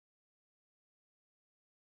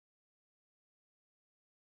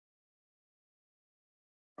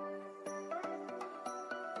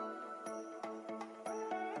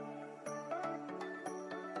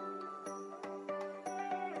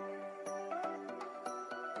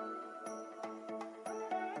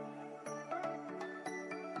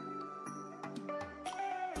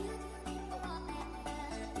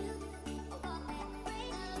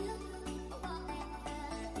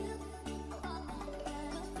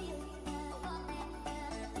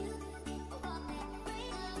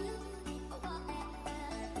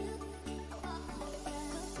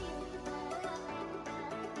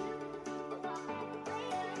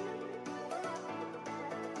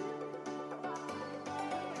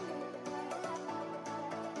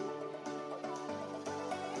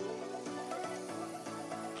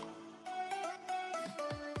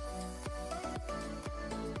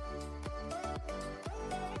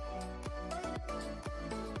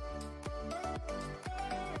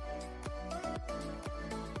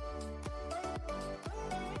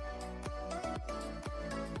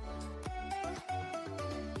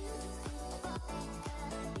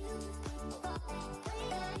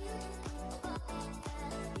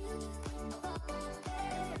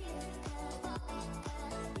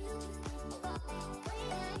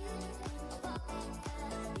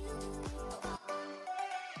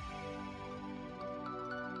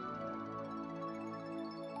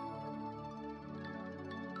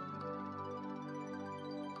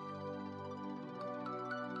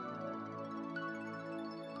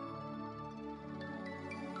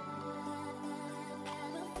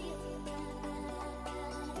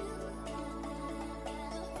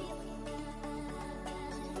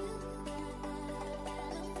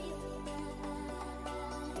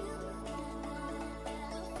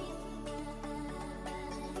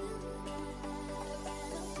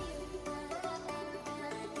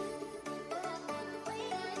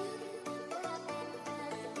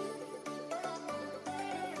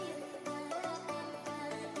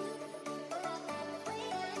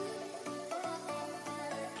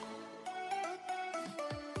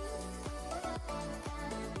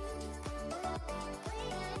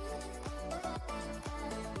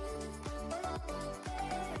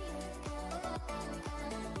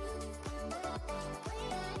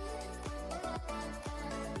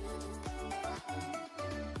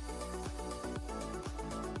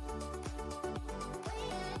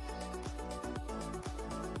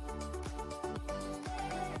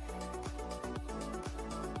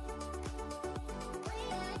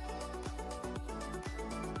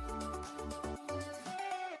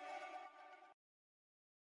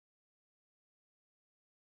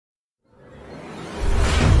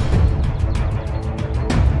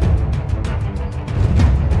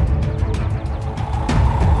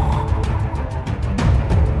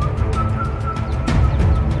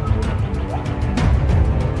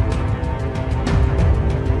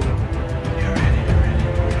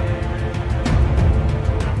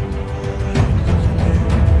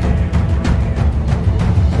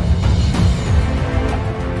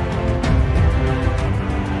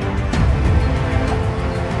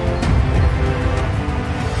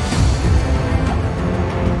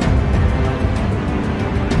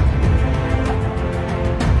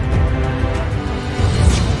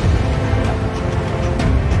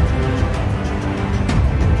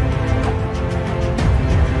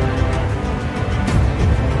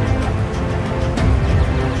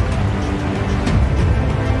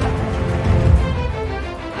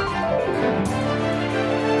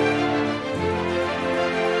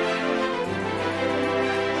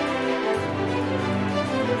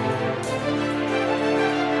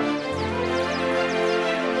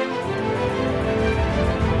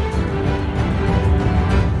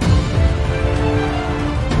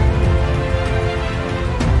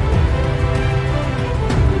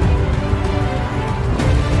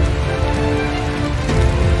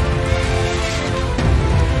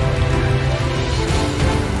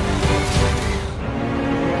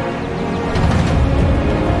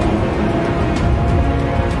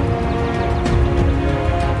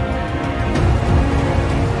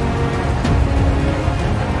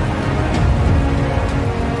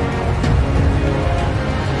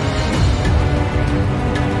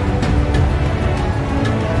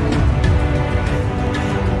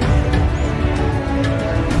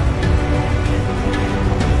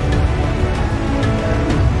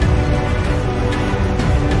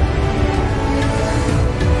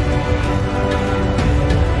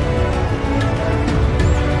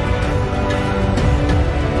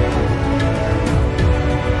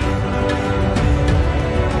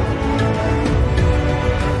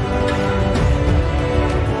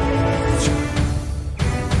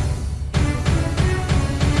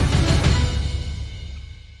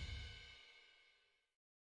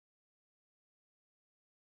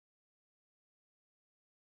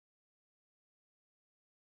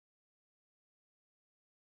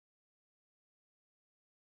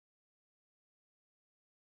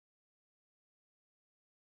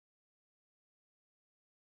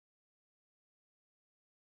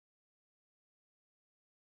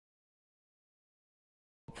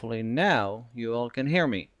hopefully now you all can hear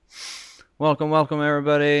me. Welcome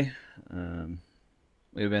everybody.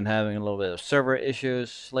 We've been having a little bit of server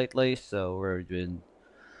issues lately, so we've been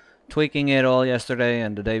tweaking it all yesterday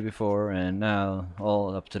and the day before, and now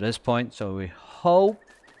all up to this point. So we hope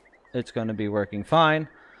it's going to be working fine.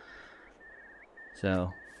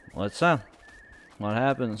 So let's see what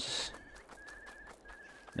happens.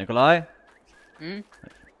 Nikolai?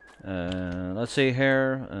 Let's see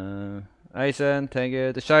here. Aisen, thank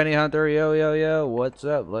you. The Shiny Hunter, yo, what's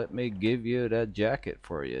up? Let me give you that jacket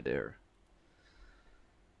for you there.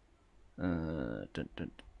 Dun, dun,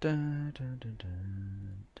 dun, dun, dun, dun,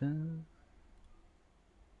 dun, dun.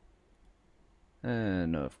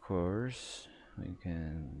 And of course, we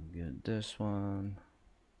can get this one.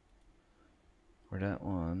 Or that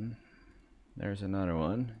one. There's another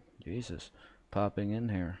one. Jesus, popping in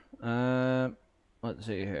here. Let's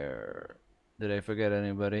see here. Did I forget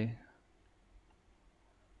anybody?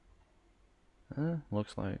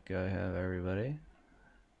 Looks like I have everybody.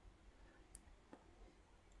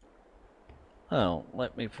 Oh,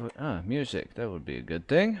 let me put music. That would be a good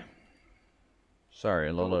thing. Sorry,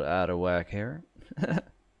 a little out of whack here. I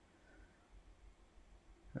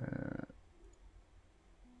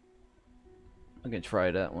can try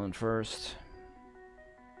that one first.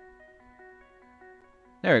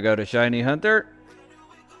 There we go, the Shiny Hunter.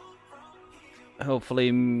 Hopefully,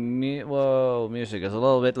 whoa, music is a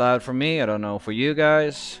little bit loud for me. I don't know for you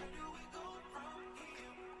guys.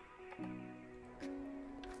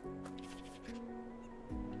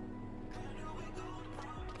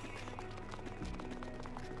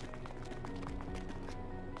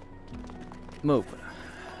 Move.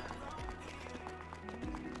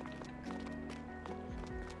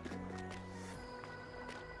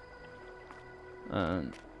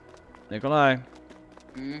 Nikolai.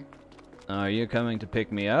 Are you coming to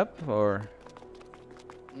pick me up, or?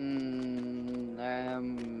 I'm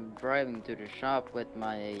driving to the shop with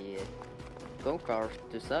my go-kart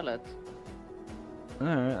to sell it.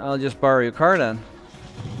 Alright, I'll just borrow your car then.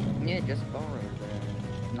 Yeah, just borrow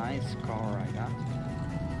the nice car I got.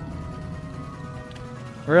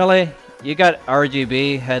 Really? You got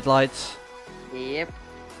RGB headlights? Yep.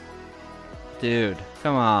 Dude,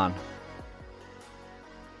 come on.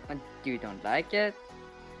 But you don't like it?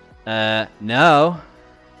 No.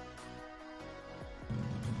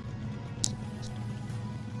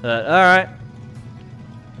 Alright.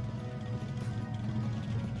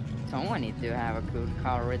 Someone needs to have a cool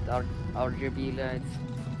car with RGB lights.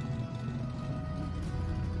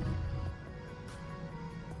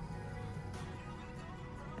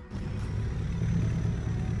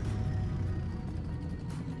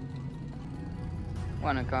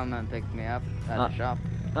 Wanna come and pick me up at the shop?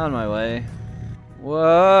 On my way.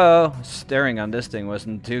 Whoa! Staring on this thing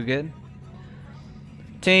wasn't too good.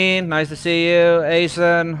 Teen, nice to see you.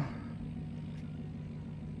 Asen.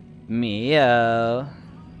 Mio.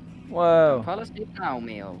 Whoa. Fall asleep now,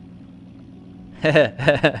 Mio.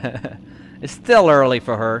 It's still early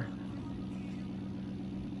for her.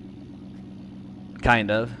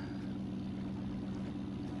 Kind of.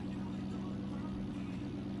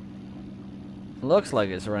 Looks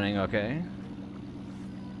like it's running okay.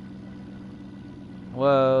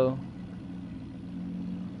 Whoa.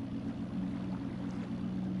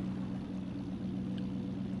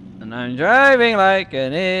 And I'm driving like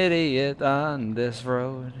an idiot on this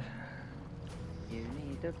road. You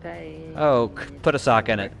need to pay. Oh, put a sock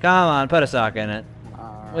in it. Come on, put a sock in it.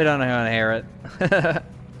 We don't want to hear it.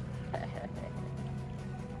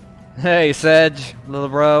 Hey, Sedge, little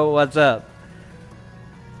bro, what's up?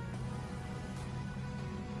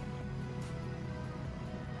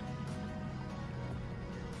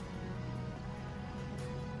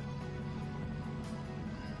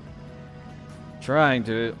 Trying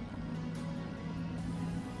to.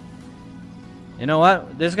 You know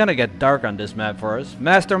what? This is gonna get dark on this map for us.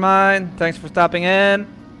 Mastermind, thanks for stopping in.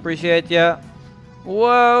 Appreciate ya.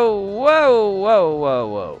 Whoa, whoa, whoa, whoa,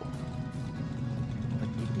 whoa. What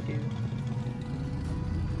did you do?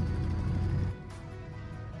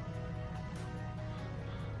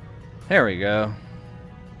 There we go.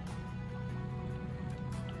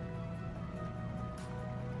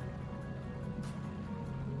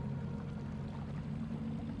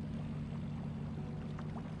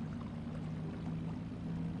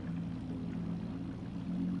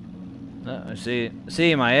 I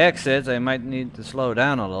see my exits. I might need to slow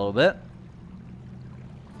down a little bit,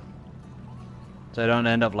 so I don't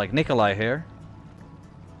end up like Nikolai here.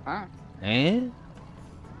 Huh? Eh?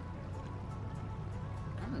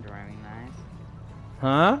 I'm driving nice.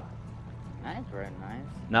 Huh? That's very nice.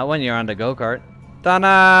 Not when you're on the go-kart.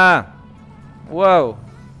 Tana! Whoa!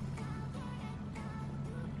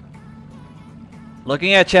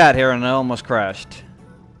 Looking at chat here and I almost crashed.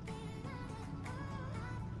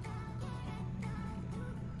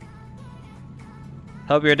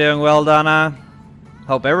 Hope you're doing well, Donna.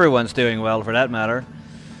 Hope everyone's doing well, for that matter.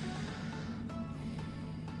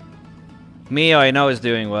 Mio, I know, is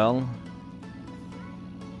doing well.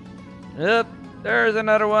 Yep, there's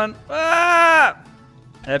another one. Ah!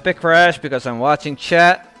 Epic crash because I'm watching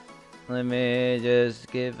chat. Let me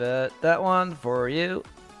just give that one for you.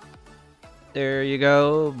 There you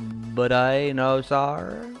go, but I know,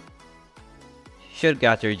 sir. Should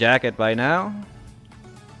got your jacket by now.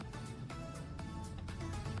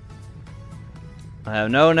 I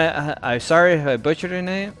have no I'm sorry if I butchered your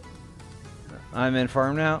name. I'm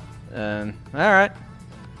informed now. Alright.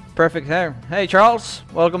 Perfect hair. Hey, Charles.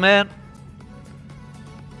 Welcome in.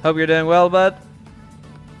 Hope you're doing well, bud.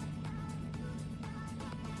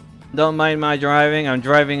 Don't mind my driving. I'm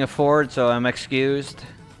driving a Ford, so I'm excused.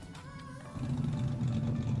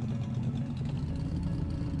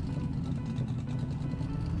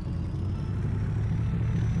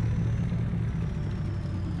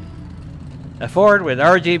 A Ford with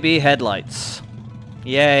RGB headlights.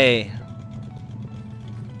 Yay.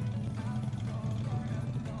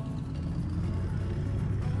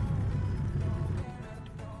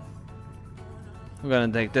 I'm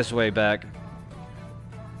gonna take this way back.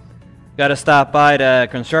 Gotta stop by the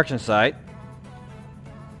construction site.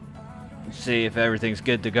 See if everything's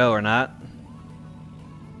good to go or not.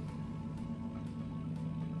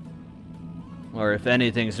 Or if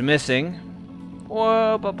anything's missing.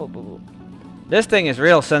 Whoa, this thing is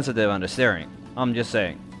real sensitive on the steering. I'm just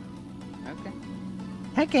saying.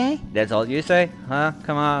 Okay. Okay. That's all you say? Huh?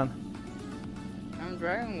 Come on. I'm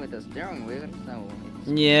driving with a steering wheel, so...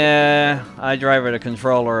 Yeah, I drive with a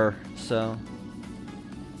controller, so...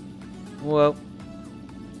 Whoa.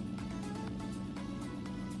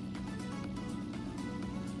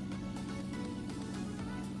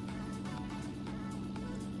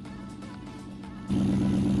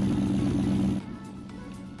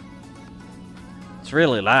 It's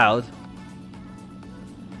really loud.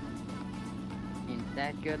 Ain't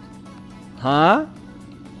that good? Huh?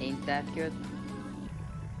 Ain't that good?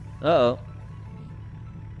 Uh-oh.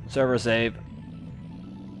 Server save.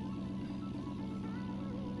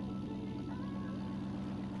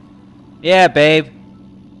 Yeah, babe.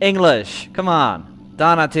 English. Come on.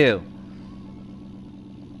 Donna, too.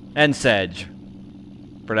 And Sedge.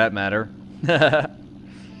 For that matter.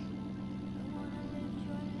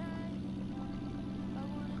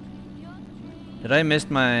 Did I miss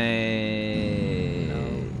my...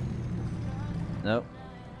 No. Nope.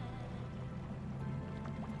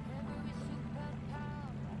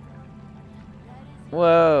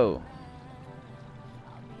 Whoa.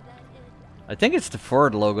 I think it's the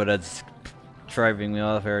Ford logo that's driving me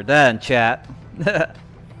off here. That and chat.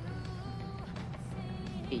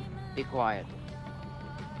 Hey, be quiet.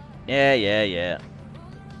 Yeah.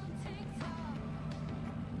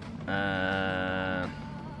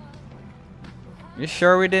 You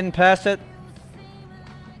sure we didn't pass it?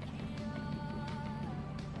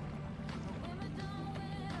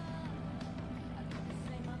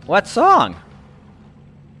 What song?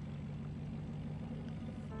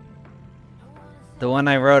 The one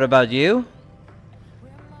I wrote about you?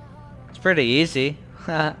 It's pretty easy.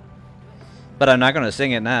 But I'm not gonna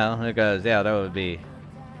sing it now because, yeah, that would be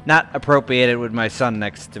not appropriated with my son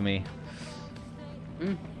next to me.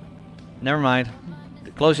 Never mind.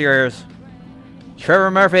 Close your ears.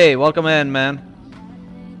 Trevor Murphy, welcome in, man.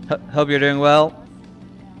 Hope you're doing well.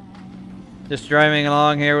 Just driving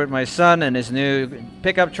along here with my son and his new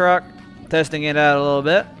pickup truck, testing it out a little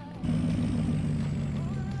bit.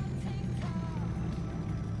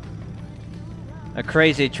 A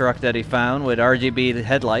crazy truck that he found with RGB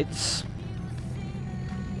headlights.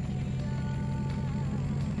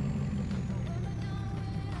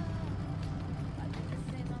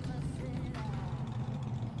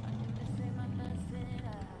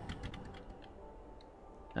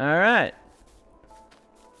 Alright.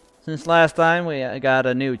 Since last time we got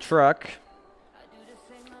a new truck.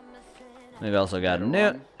 We've also got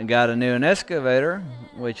a new excavator,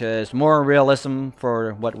 which is more realism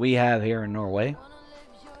for what we have here in Norway.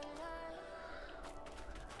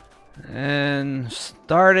 And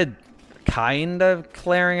started kind of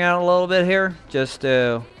clearing out a little bit here, just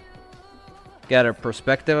to get a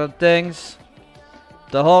perspective of things.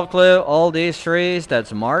 The whole clue, all these trees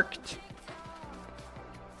that's marked.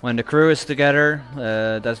 When the crew is together,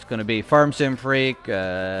 that's going to be Farm Sim Freak,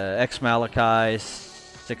 X Malachi,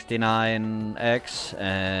 69X,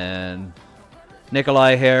 and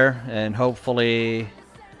Nikolai here, and hopefully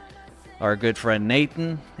our good friend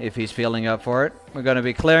Nathan, if he's feeling up for it. We're going to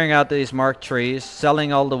be clearing out these marked trees,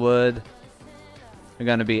 selling all the wood. We're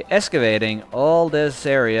going to be excavating all this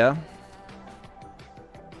area.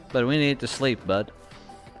 But we need to sleep, bud.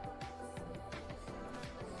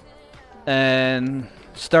 And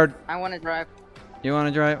start... I want to drive. You want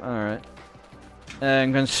to drive? Alright.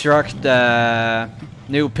 And construct the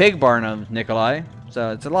new pig barn of Nikolai.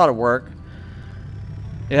 So it's a lot of work.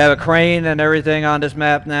 You have a crane and everything on this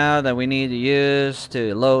map now that we need to use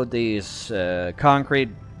to load these concrete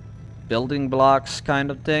building blocks kind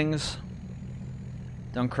of things.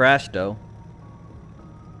 Don't crash though.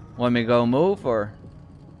 Want me to go move or?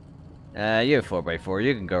 You're 4x4,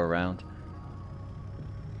 you can go around.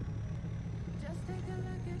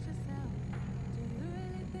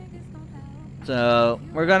 So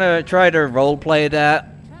we're gonna try to roleplay that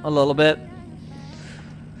a little bit.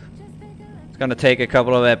 It's gonna take a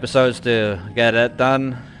couple of episodes to get it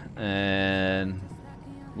done, and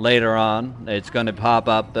later on it's gonna pop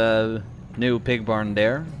up the new pig barn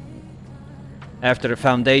there after the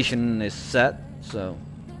foundation is set. So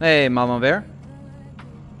hey, Mama Bear.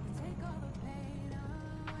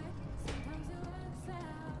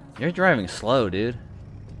 You're driving slow, dude.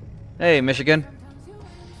 Hey, Michigan.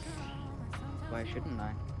 Why shouldn't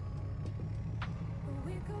I?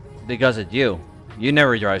 Because it's you. You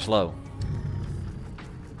never drive slow.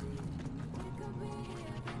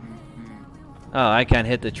 Oh, I can't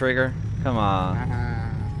hit the trigger? Come on.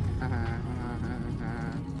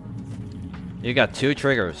 You got 2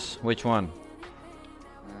 triggers. Which one?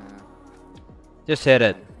 Just hit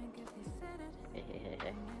it.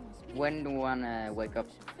 When do you wanna wake up?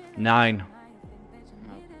 9.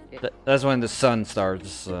 Okay. That's when the sun starts,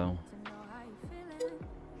 so...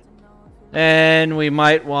 And we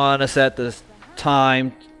might want to set this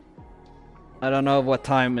time. I don't know what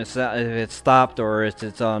time it's at, if it's stopped or if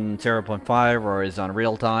it's on 0.5 or is on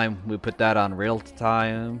real time. We put that on real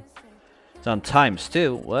time. It's on times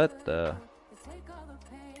too. What the?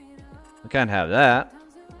 We can't have that.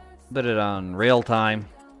 Put it on real time.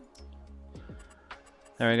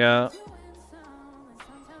 There we go.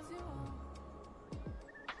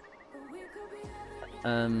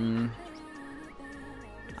 I'm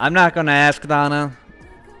not gonna ask Donna.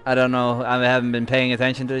 I don't know. I haven't been paying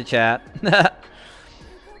attention to the chat.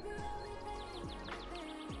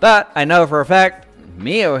 But I know for a fact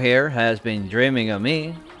Mio here has been dreaming of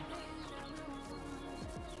me.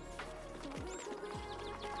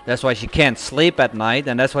 That's why she can't sleep at night,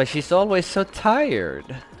 and that's why she's always so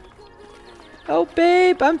tired. Oh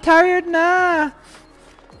babe, I'm tired now.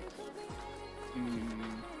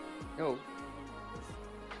 Oh.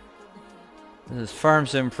 This is Farm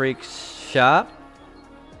Sim Freak's shop.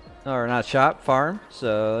 Or not shop, farm.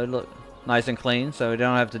 So it looks nice and clean, so we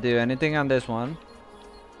don't have to do anything on this one.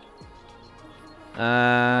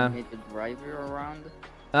 Need to drive you around?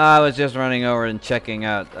 I was just running over and checking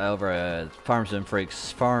out over at Farm Sim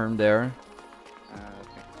Freak's farm there. Okay.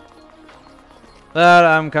 But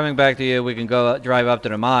I'm coming back to you. We can go drive up to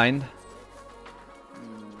the mine.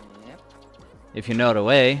 Yep. If you know the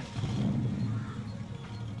way.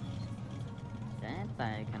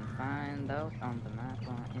 I can find out on the map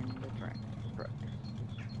or in the truck.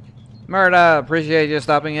 Murda, appreciate you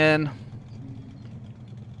stopping in.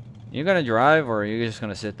 You gonna drive or are you just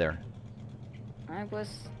gonna sit there? I was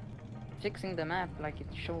fixing the map like it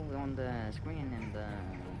showed on the screen in the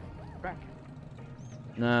track.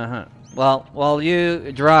 Uh-huh. Well, while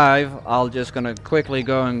you drive, I'll just gonna quickly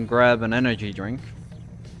go and grab an energy drink.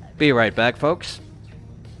 Be right back, folks.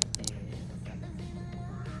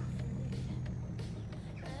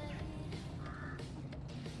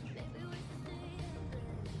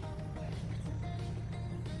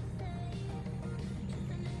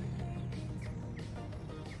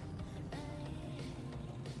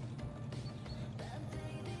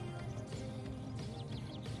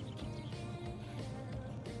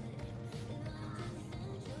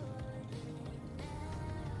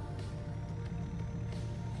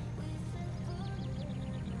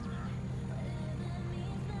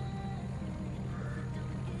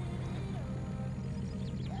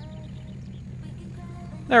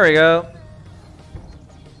 There we go.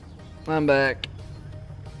 I'm back.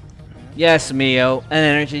 Yes, Mio, an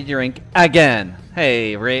energy drink again.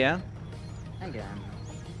 Hey, Rhea. Again.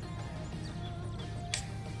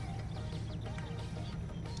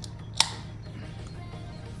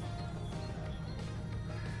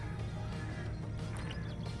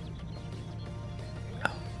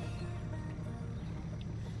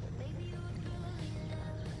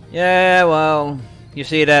 Yeah, well, you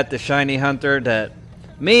see that the shiny hunter that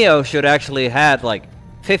Mio should actually had like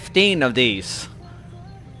 15 of these.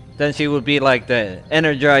 Then she would be like the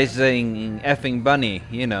energizing effing bunny,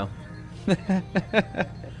 you know.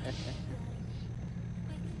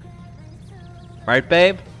 Right,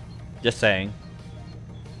 babe? Just saying.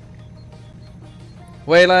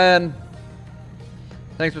 Waylon!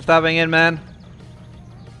 Thanks for stopping in, man.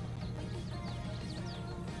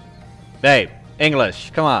 Babe,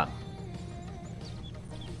 English, come on.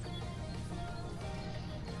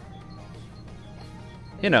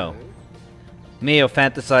 You know, Mio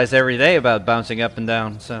fantasizes every day about bouncing up and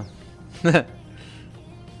down, so. Can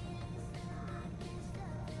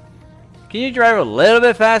you drive a little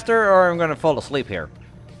bit faster or I'm gonna fall asleep here?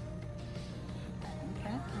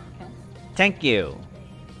 Okay, okay. Thank you.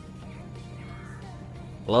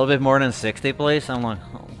 A little bit more than 60, please? I'm like,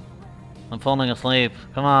 oh, I'm falling asleep.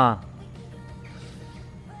 Come on.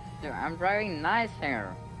 Dude, I'm driving nice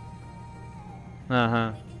here.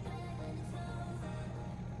 Uh-huh.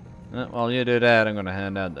 While you do that, I'm gonna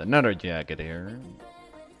hand out another jacket here.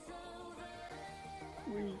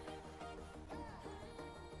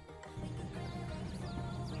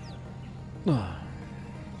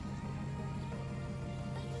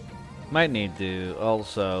 Might need to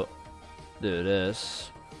also do this.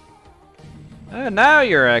 Now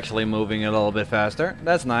you're actually moving a little bit faster.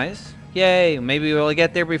 That's nice. Yay, maybe we'll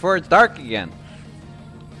get there before it's dark again.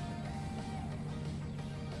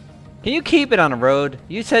 Can you keep it on the road?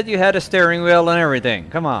 You said you had a steering wheel and everything.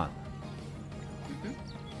 Come on.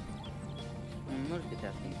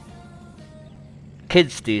 Multitasking.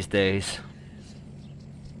 Kids these days.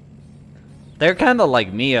 They're kind of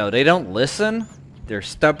like Mio. They don't listen. They're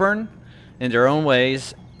stubborn in their own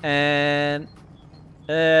ways. And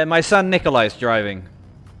my son Nikolai's driving.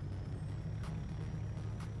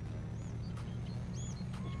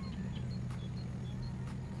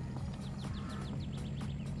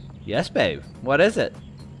 Yes, babe. What is it?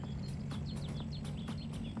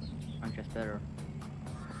 I'm just better.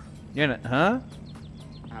 You're not, huh?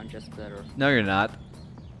 I'm just better. No, you're not.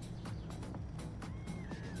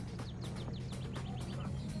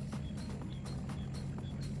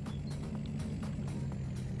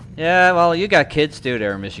 Yeah, well, you got kids too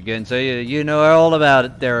there in Michigan, so you know all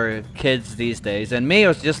about their kids these days. And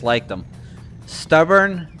Mio's just like them.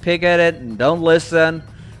 Stubborn, pig-headed, and don't listen.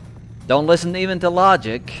 Don't listen even to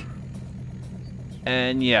logic.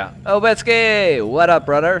 And yeah. Oh, Betsky! What up,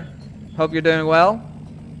 brother? Hope you're doing well.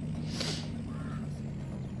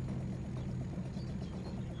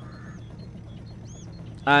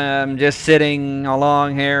 I'm just sitting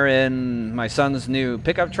along here in my son's new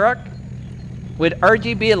pickup truck. With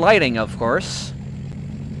RGB lighting, of course.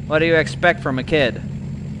 What do you expect from a kid?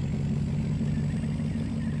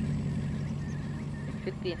 It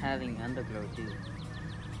should be having underglow too.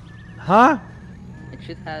 Huh? It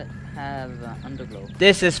should have underglow.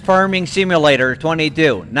 This is Farming Simulator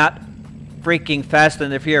 22, not freaking Fast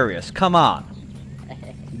and the Furious. Come on.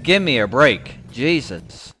 Give me a break.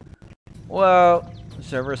 Jesus. Well,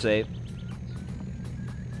 server safe.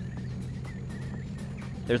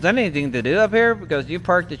 There's anything to do up here? Because you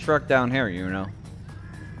parked the truck down here, you know.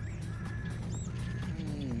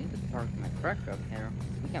 You need to park my truck up here.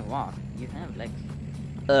 We can walk. You have legs.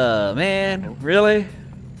 Man, really?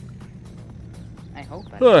 I hope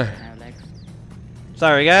I can have legs.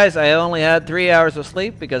 Sorry guys, I only had 3 hours of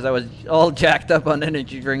sleep because I was all jacked up on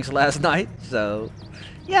energy drinks last night, so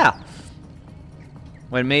yeah.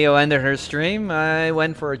 When Mio ended her stream, I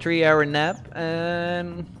went for a 3-hour nap,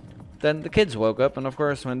 and then the kids woke up, and of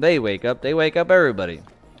course when they wake up everybody.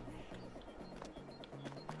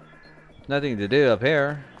 Nothing to do up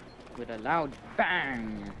here. With a loud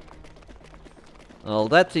bang. Well,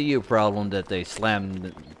 that's a you problem that they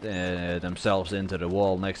slammed themselves into the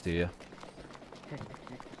wall next to you.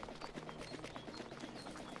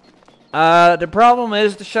 The problem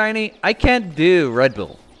is, the shiny, I can't do Red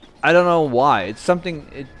Bull. I don't know why. It's something,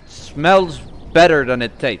 it smells better than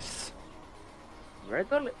it tastes. Red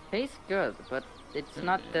Bull tastes good, but it's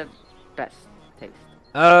not the best taste.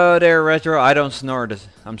 Oh, there, Retro. I don't snore.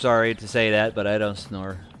 I'm sorry to say that, but I don't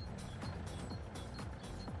snore.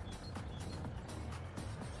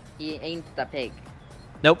 He ain't the pig.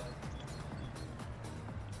 Nope.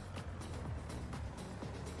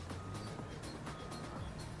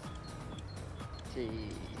 See.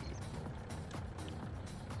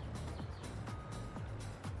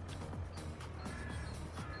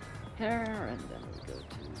 Here, and then we go to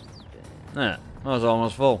the... That was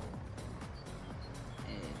almost full.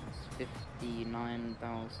 It's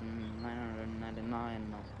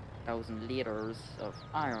 59,999,000 liters of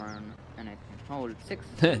iron, and it can hold 6.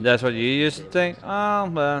 That's what you used to think? Oh,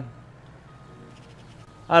 but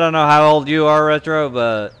I don't know how old you are, Retro,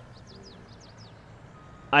 but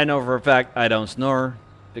I know for a fact I don't snore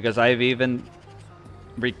because I've even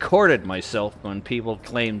recorded myself when people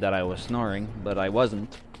claimed that I was snoring, but I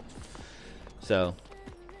wasn't. So.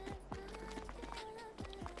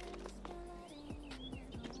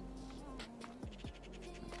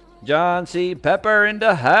 John C. Pepper in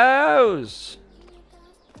the house.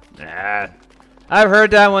 Nah. I've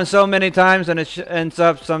heard that one so many times, and it ends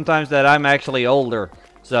up sometimes that I'm actually older.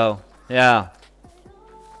 So, yeah.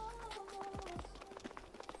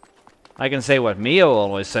 I can say what Mio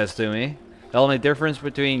always says to me. The only difference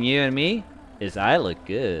between you and me is I look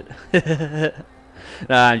good.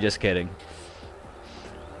 Nah, I'm just kidding.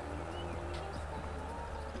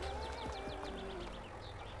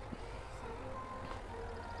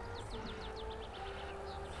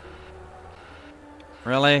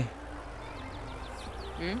 Really?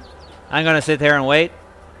 Hmm? I'm gonna sit here and wait?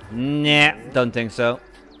 Nah, don't think so.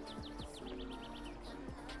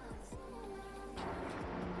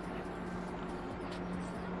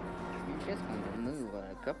 I'm just gonna move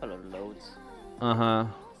a couple of loads. Uh-huh.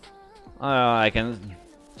 I can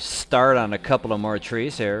start on a couple of more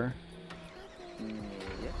trees here.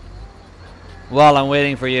 Yep. While I'm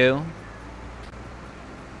waiting for you.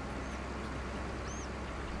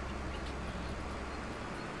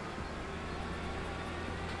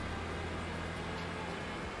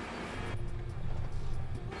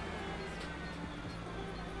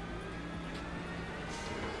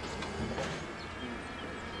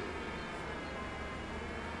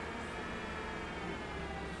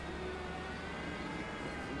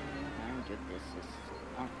 I'm good. This is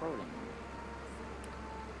unfolding.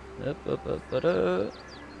 Up.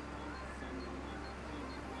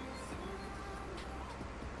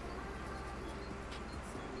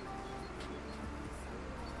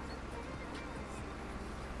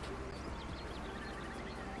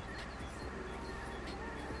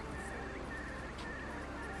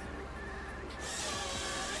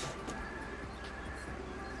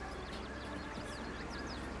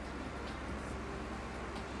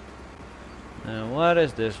 And what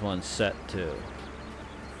is this one set to?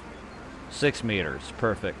 6 meters.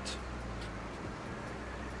 Perfect.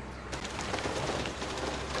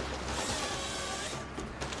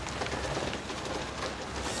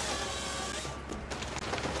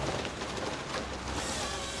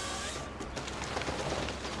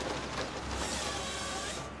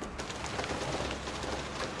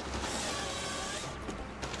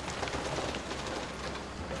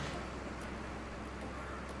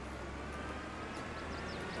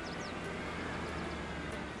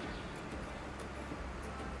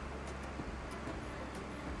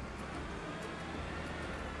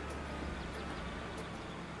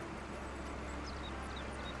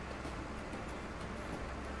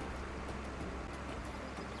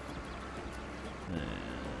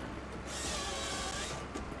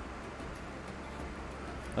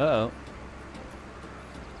 Uh-oh.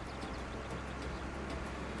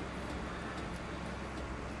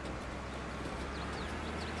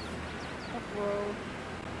 Off-road.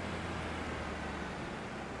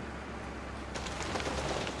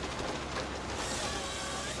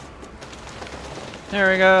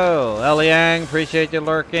 There we go. Eliang, appreciate you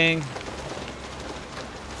lurking.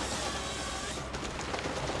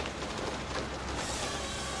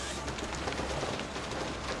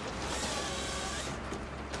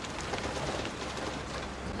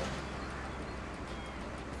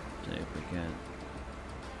 See if we can.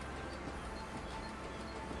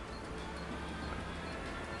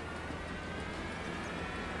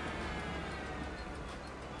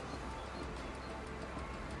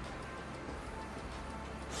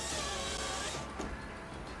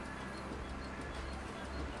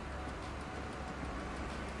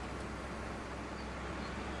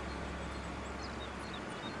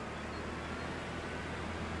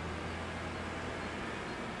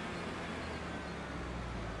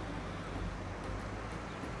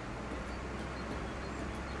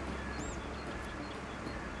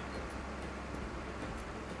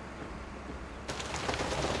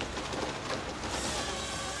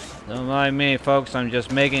 Don't mind me, folks. I'm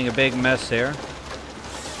just making a big mess here.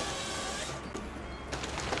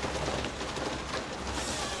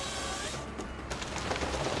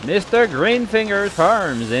 Mr. Greenfingers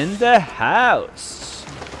Farms in the house.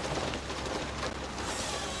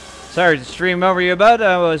 Sorry to stream over you, bud.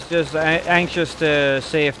 I was just anxious to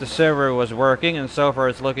see if the server was working, and so far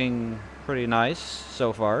it's looking pretty nice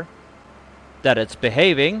so far. That it's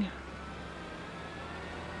behaving.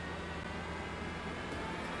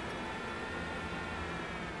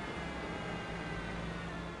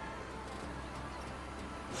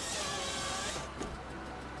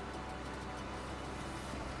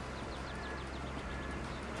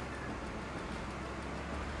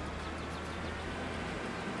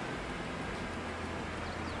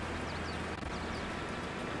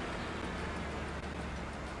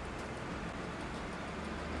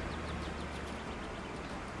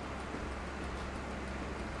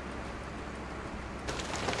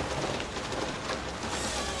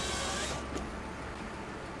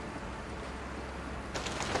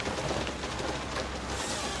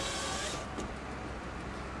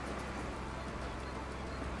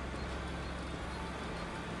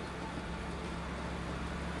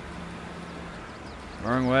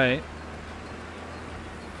 Wrong way.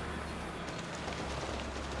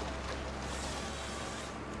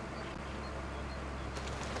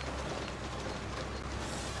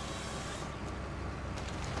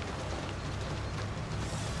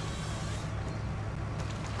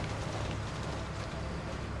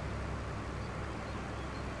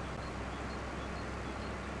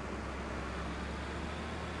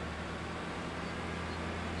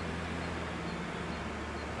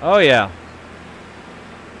 Oh yeah.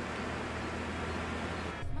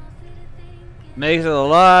 Makes it a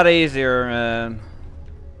lot easier.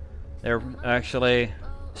 They're actually,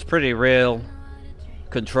 it's pretty real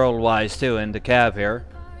control wise too in the cab here.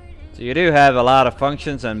 So you do have a lot of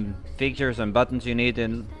functions and features and buttons you need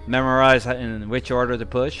to memorize in which order to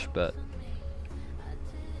push, but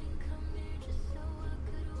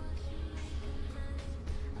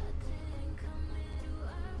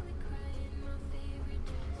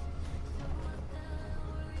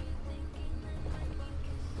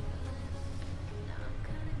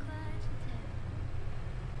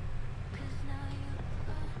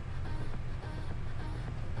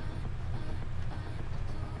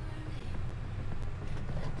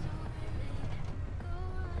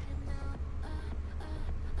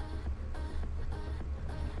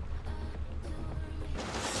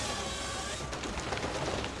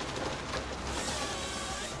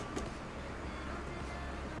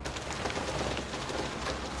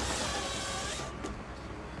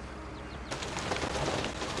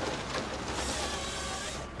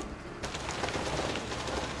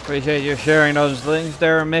appreciate you sharing those links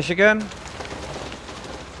there in Michigan.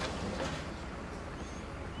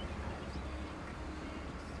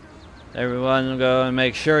 Everyone go and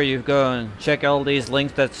make sure you go and check all these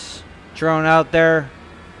links that's thrown out there.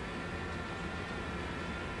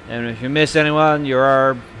 And if you miss anyone,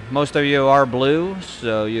 most of you are blue,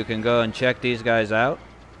 so you can go and check these guys out.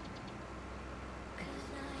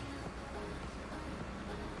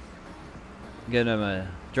 Give them a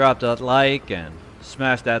drop that like and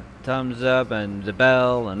smash that thumbs up and the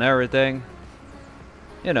bell and everything.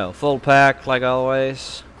 You know, full pack like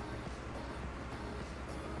always.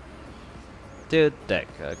 Dude, deck,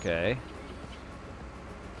 okay.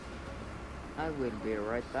 I will be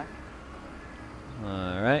right back.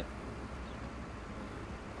 Alright.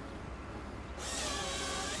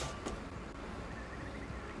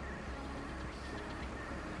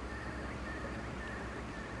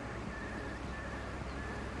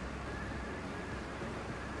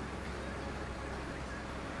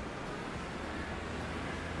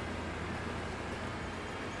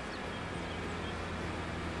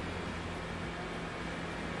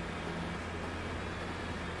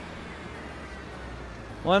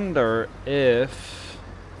 Wonder if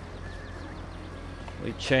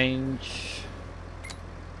we change,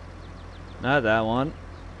 not that one,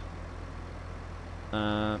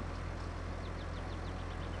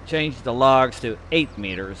 change the logs to 8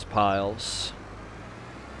 meters piles.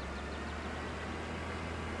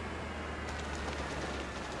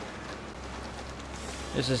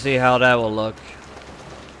 Just to see how that will look.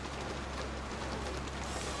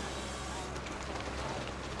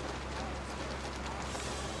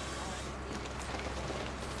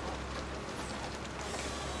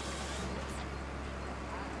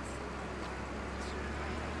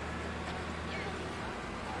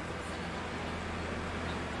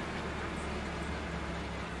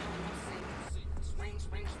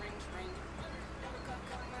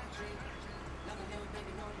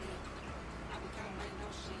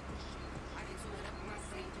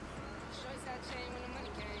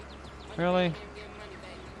 Really?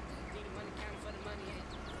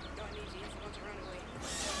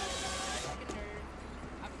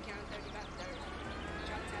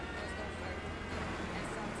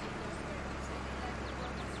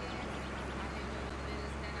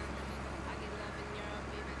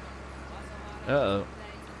 Uh-oh.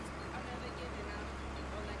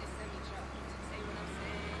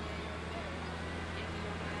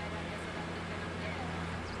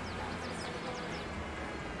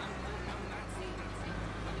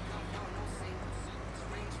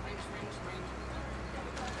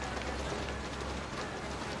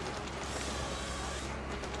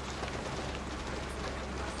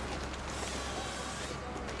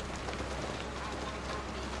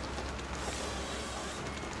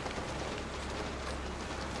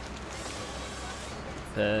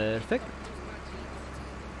 Perfect.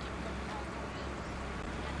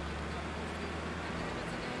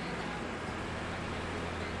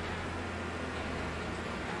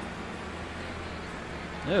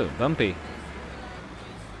 Oh, bumpy.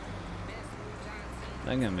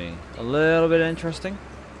 That can be a little bit interesting.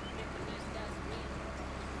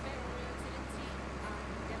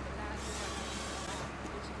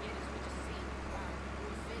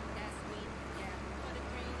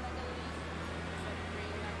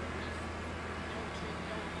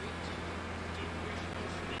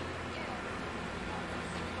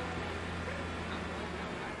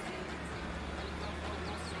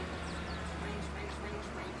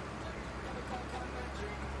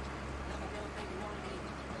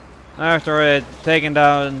 After it taking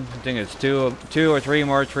down, I think it's two or three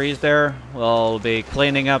more trees there, we'll be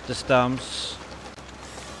cleaning up the stumps.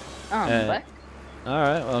 I'm back.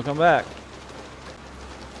 Alright, welcome back.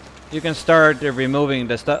 You can start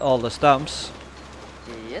removing all the stumps.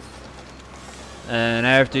 Yes. And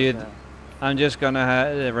after you... I'm just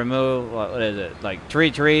gonna remove, what is it, like 3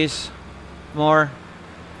 trees more.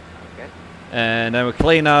 Okay. And then we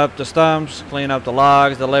clean up the stumps, clean up the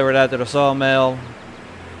logs, deliver that to the sawmill.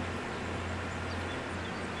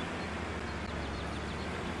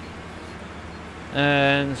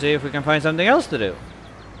 And see if we can find something else to do. I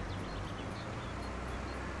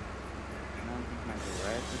don't think my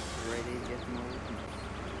grass is ready to get moved.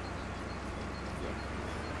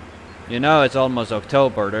 Yeah. You know it's almost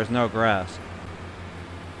October, there's no grass.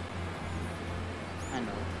 I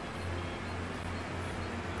know.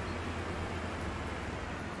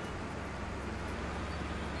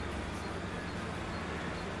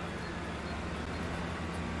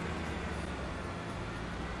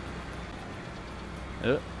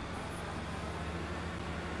 Oh.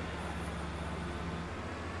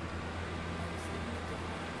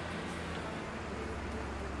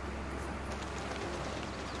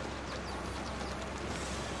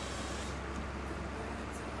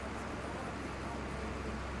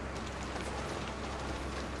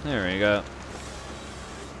 There we go.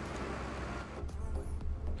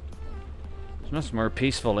 It's much more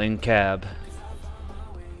peaceful in cab.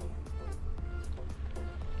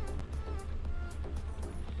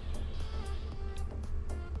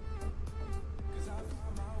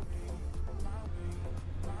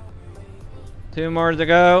 Two more to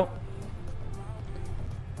go.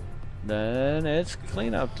 Then it's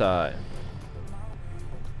cleanup time.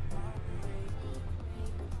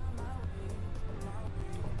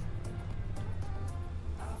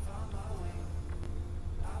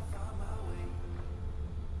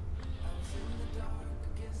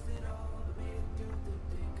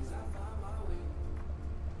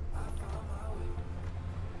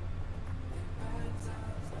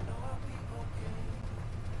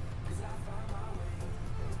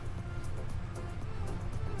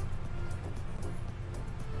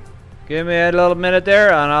 Give me a little minute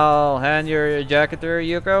there and I'll hand your jacket there,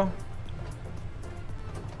 Yuko.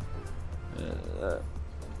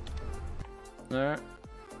 There.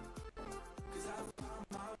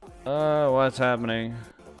 What's happening?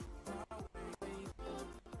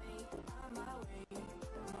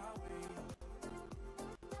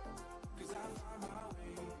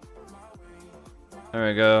 There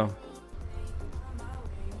we go.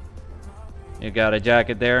 You got a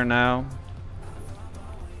jacket there now.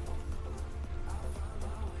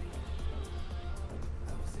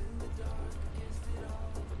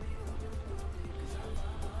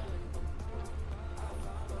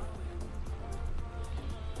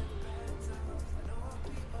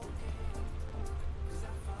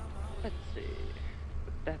 Let's see.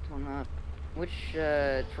 Put that one up. Which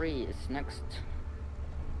tree is next?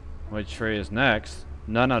 Which tree is next?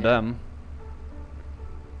 None of Yeah. them.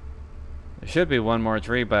 There should be one more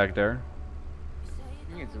tree back there.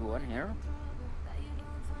 There's one here.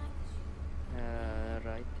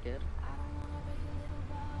 Right here.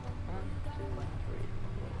 1, 2, 3,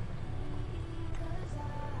 4.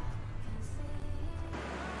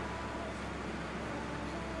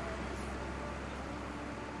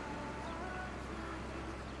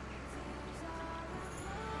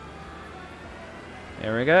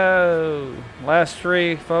 There we go. Last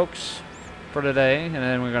tree, folks, for today, and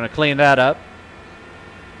then we're gonna clean that up.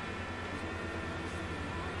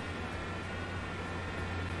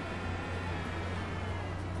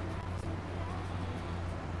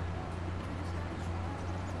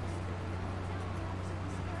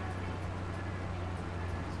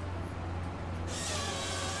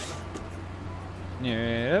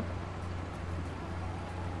 Yep.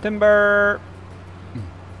 Timber.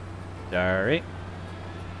 Sorry.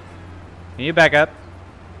 Can you back up?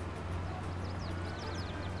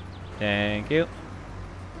 Thank you.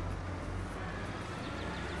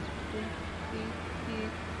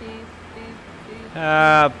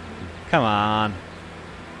 Come on.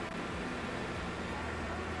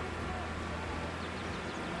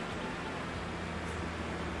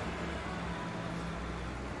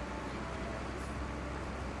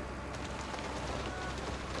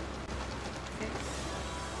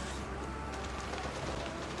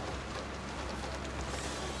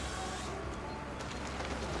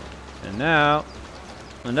 And now,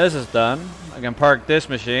 when this is done, I can park this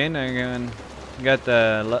machine and get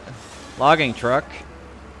the logging truck.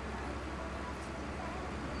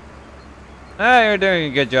 You're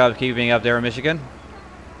doing a good job keeping up there in Michigan.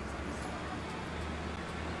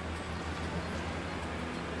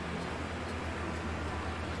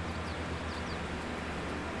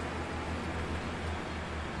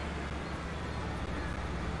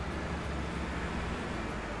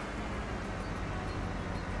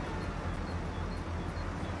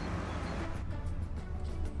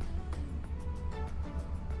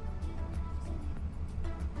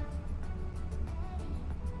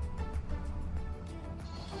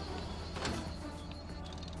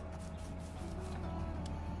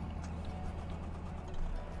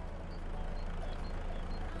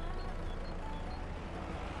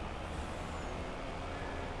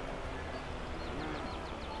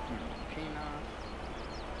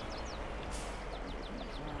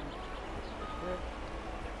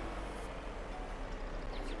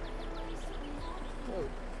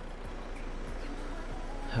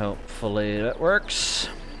 Hopefully that works.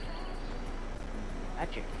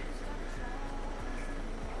 Magic.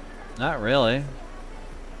 Not really.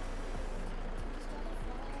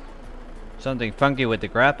 Something funky with the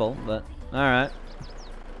grapple, but alright.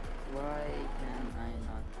 Why can I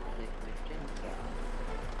not stick with Jinka?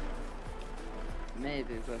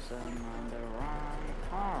 Maybe because I'm on the wrong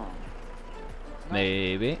arm. No.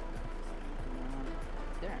 Maybe.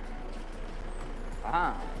 There.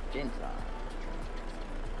 Aha, Jinka.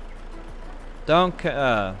 Don't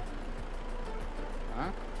Huh?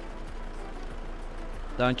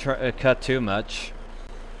 don't try cut too much.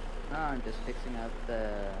 No, I'm just fixing up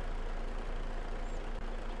the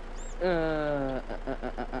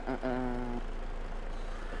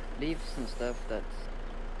leaves and stuff that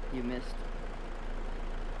you missed.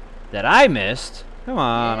 That I missed? Come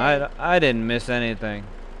on, Yeah. I didn't miss anything.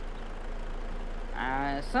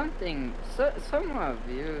 Something. Some of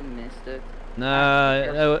you missed it.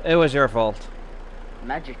 No, it was your fault.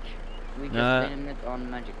 Magic. We just No, blamed it on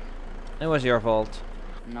magic. it was your fault.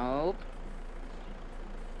 Nope.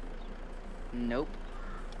 Nope.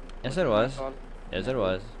 Yes, Was it it my was. fault? Yes, it No.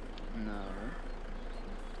 was. No.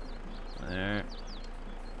 There.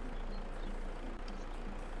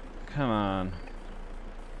 Come on.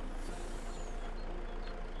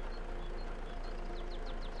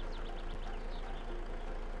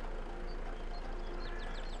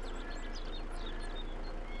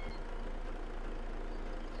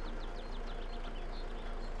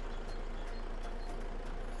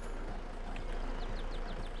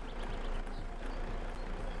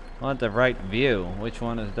 I want the right view. Which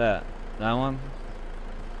one is that? That one?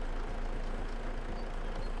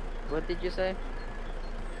 What did you say?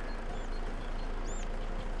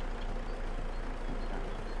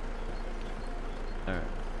 Alright.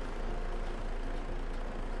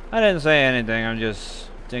 I didn't say anything, I'm just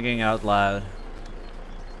thinking out loud.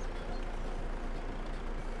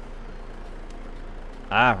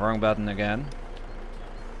 Ah, wrong button again.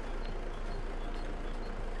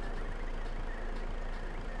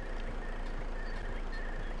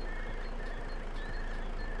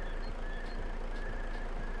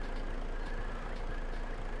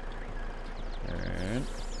 Alright.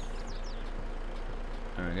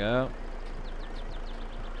 There we go.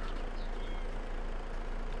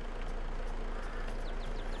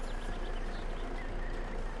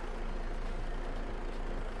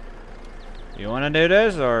 You wanna do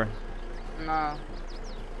this or? No.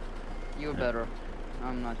 You're better.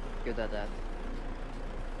 I'm not good at that.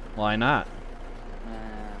 Why not?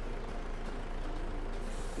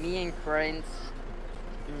 Me and Cranes.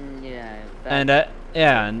 Yeah. And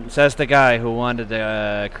yeah, and says the guy who wanted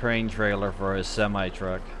the crane trailer for his semi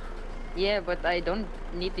truck. Yeah, but I don't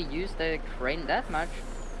need to use the crane that much.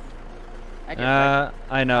 I just like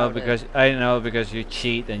I know how because you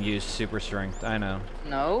cheat and use super strength. I know.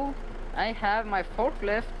 No, I have my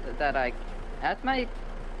forklift that I at my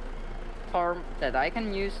farm that I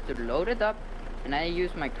can use to load it up, and I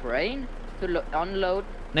use my crane to unload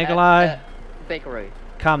Nikolai, at the bakery.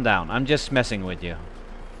 calm down. I'm just messing with you.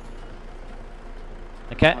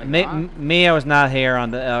 I Oh, can't. you're not? Mia was not here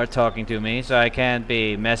on the talking to me, so I can't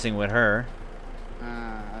be messing with her.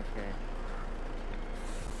 Okay.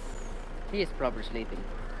 He is probably sleeping.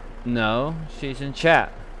 No, she's in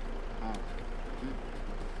chat. Oh.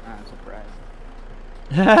 I'm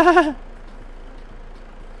surprised.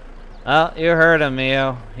 Well, you heard him,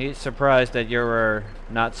 Mio. He's surprised that you were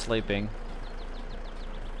not sleeping.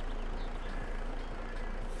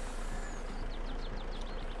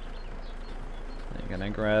 I'm gonna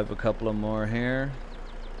grab a couple of more here.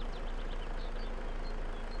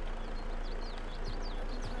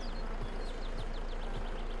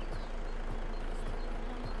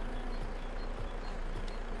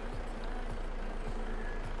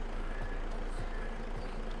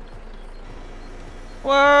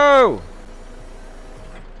 Whoa!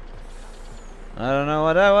 I don't know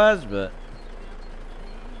what that was, but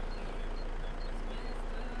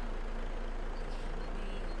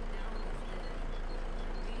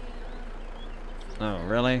oh,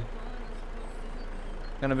 really?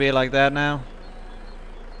 Gonna be like that now?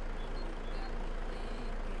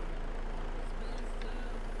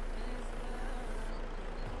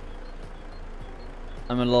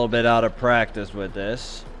 I'm a little bit out of practice with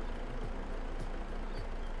this.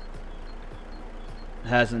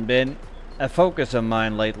 Hasn't been a focus of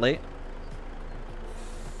mine lately.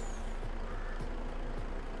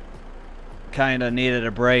 Kinda needed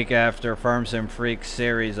a break after Farm Sim Freak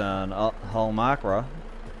series on Hull Macra.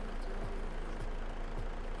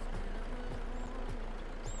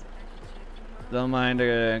 Don't mind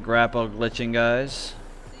grapple glitching, guys.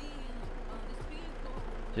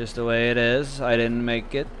 Just the way it is. I didn't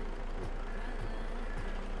make it.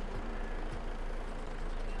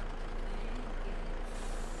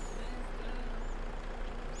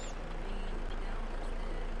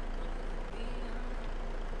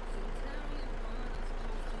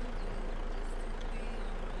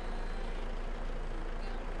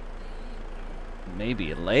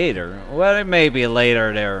 Maybe later. Well, it may be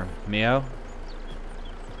later there, Mio.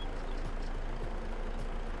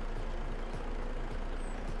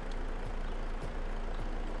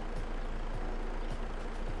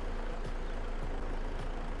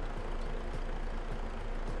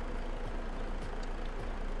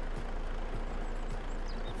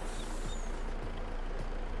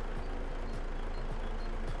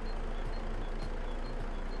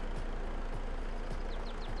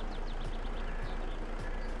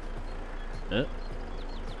 Uh.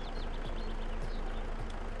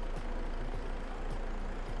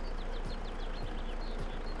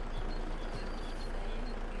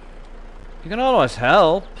 You can always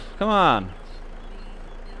help. Come on.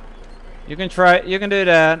 You can try. You can do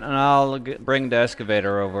that, and I'll bring the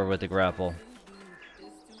excavator over with the grapple.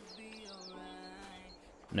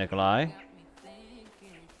 Nikolai.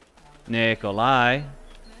 Nikolai.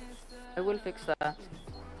 I will fix that.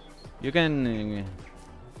 You can.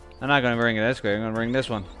 I'm not gonna bring the excavator. I'm gonna bring this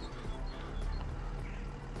one.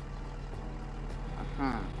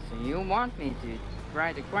 So you want me to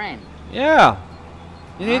ride the crane? Yeah.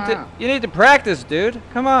 You need to. You need to practice, dude.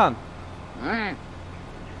 Come on. Why is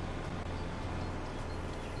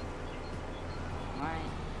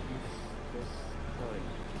this going?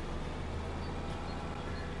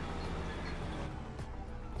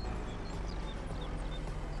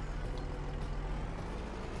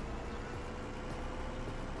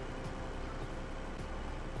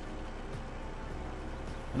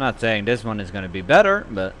 I'm not saying this one is gonna be better,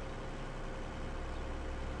 but.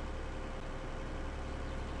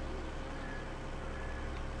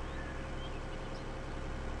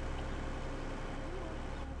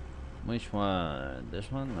 Which one?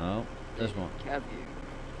 This one? No. This one. Cab view.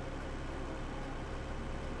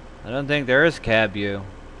 I don't think there is cab view.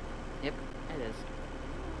 Yep, it is.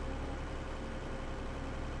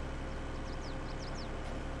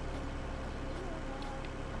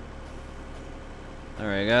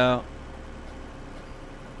 There we go.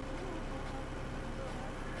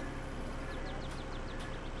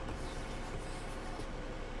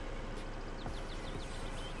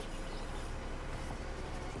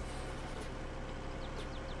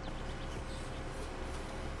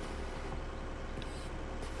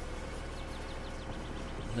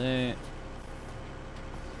 See.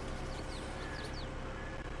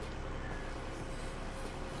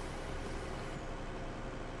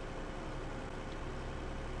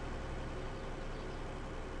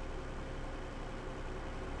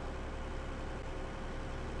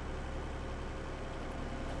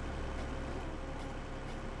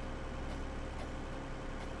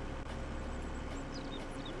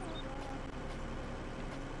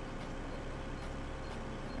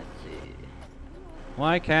 Let's see.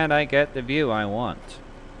 Why can't I get the view I want?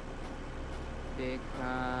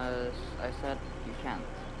 Because I said you can't.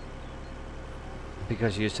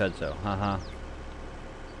 Because you said so. Haha.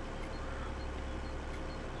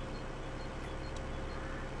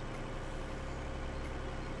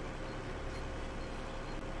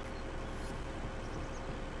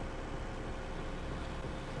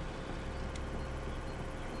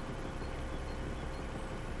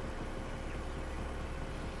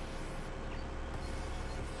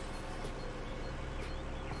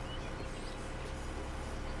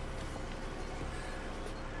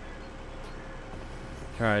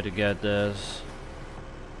 Try to get this.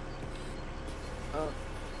 Oh,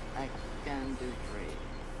 I can do 3.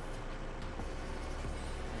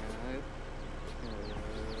 Nope.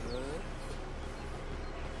 Nope.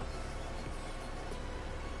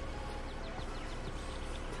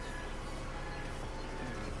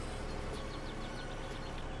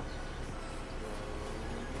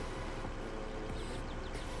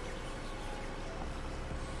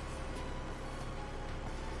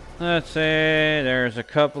 Let's see, there's a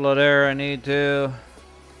couple of there I need to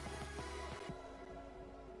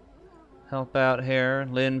help out here.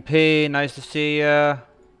 Lynn P, nice to see ya.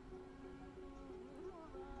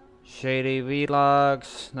 Shady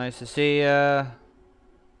Vlogs, nice to see ya.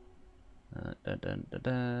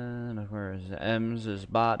 Where is M's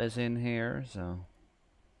bot is in here, so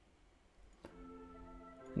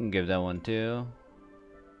you can give that one too.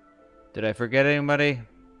 Did I forget anybody?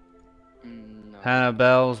 No. Hannah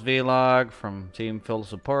Bell's vlog from Team Full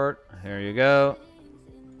Support. Here you go.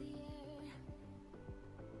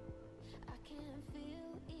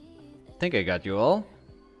 think I got you all.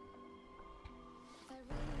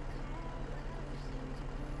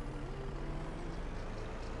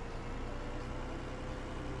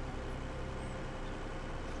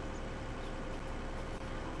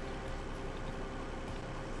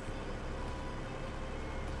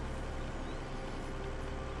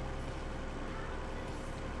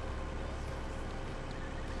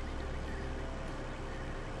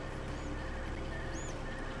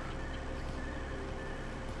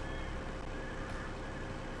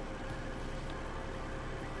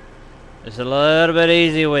 It's a little bit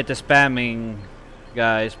easy with the spamming,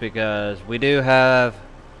 guys, because we do have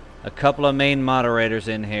a couple of main moderators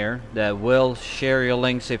in here that will share your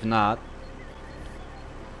links if not.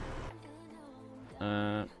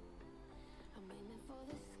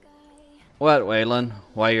 What, Waylon?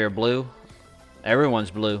 Why you're blue?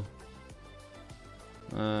 Everyone's blue.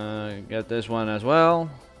 Get this one as well.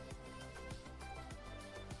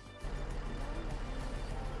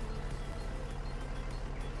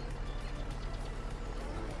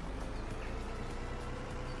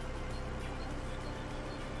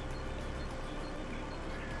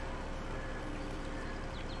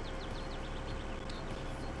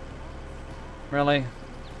 Really?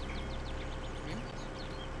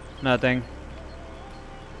 Nothing.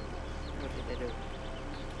 What did I do?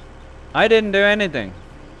 I didn't do anything.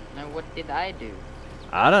 Now what did I do?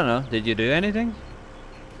 I don't know. Did you do anything?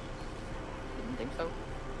 Didn't think so.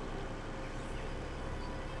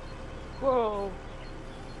 Whoa!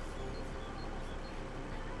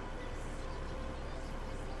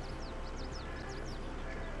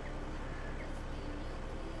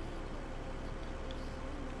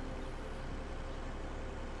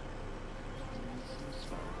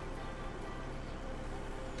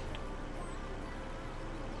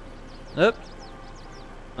 Oop.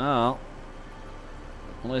 Oh.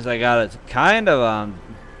 At least I got it kind of on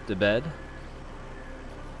the bed.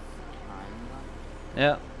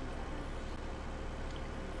 Yeah.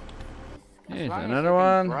 Here's another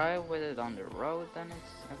one. Drive with it on the road, then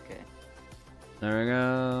it's okay. There we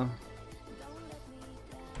go.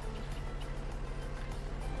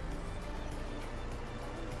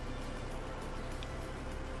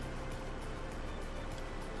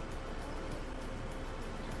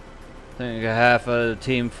 I think half of the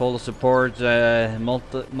team full support,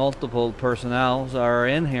 multiple personnels are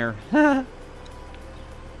in here.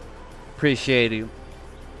 Appreciate you.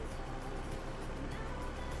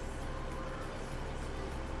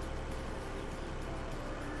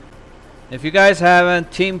 If you guys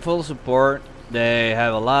haven't, Team Full Support, they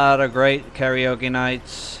have a lot of great karaoke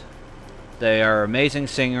nights. They are amazing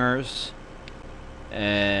singers.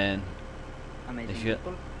 And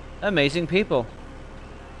amazing people.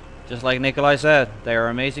 Just like Nikolai said, they are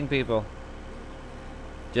amazing people.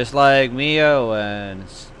 Just like Mio and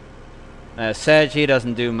Sedge, he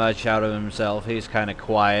doesn't do much out of himself. He's kind of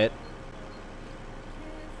quiet.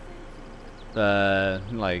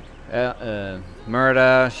 Like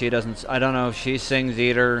Murda, she doesn't. I don't know if she sings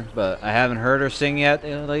either, but I haven't heard her sing yet,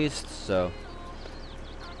 at least. So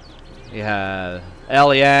you have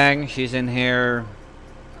El Yang. She's in here.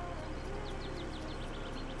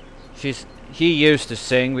 He used to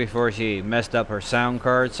sing before she messed up her sound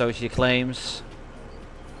card, so she claims.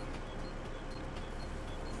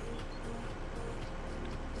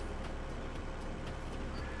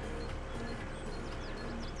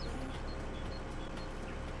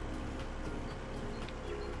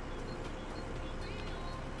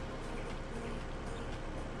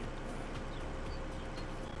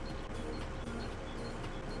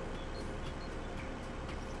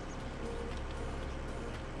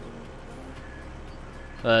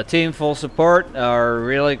 Team Full Support are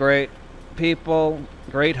really great people,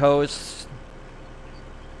 great hosts.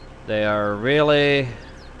 They are really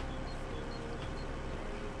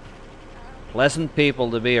pleasant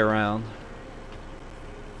people to be around.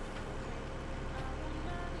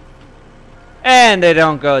 And they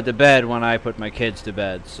don't go to bed when I put my kids to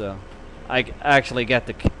bed, so I actually get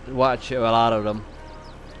to watch a lot of them.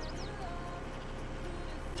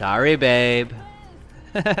 Sorry, babe.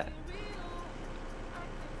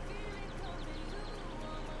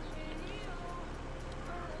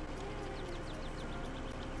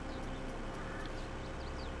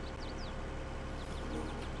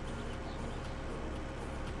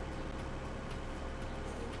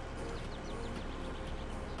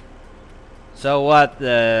 So what?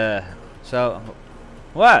 So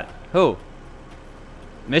what? Who?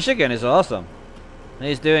 Michigan is awesome.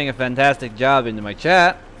 He's doing a fantastic job in my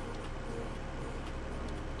chat.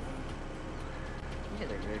 He's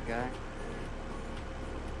a good guy.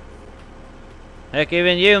 Heck,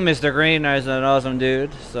 even you, Mr. Green, is an awesome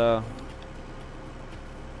dude. So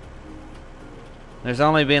There's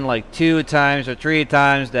only been like 2 times or 3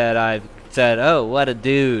 times that I've said, "Oh, what a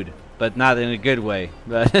dude," but not in a good way.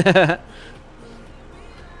 But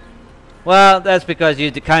well, that's because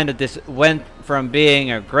you kind of went from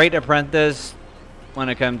being a great apprentice when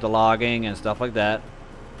it comes to logging and stuff like that,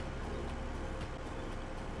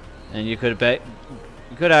 and you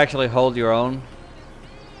could actually hold your own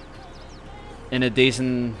in a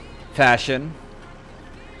decent fashion.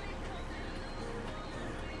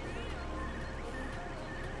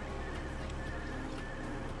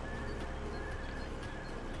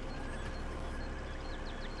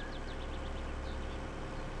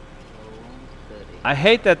 I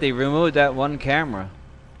hate that they removed that one camera.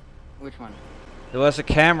 Which one? There was a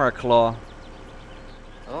camera claw.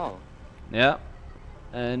 Oh. Yep.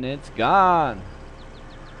 And it's gone.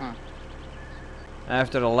 Huh.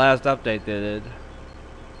 After the last update they did.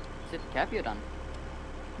 Is it Capio done?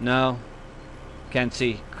 No. Can't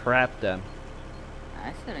see crap then.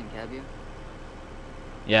 I still in Capio.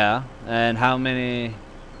 Yeah. And how many...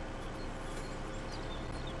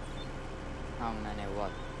 How many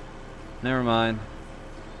what? Never mind.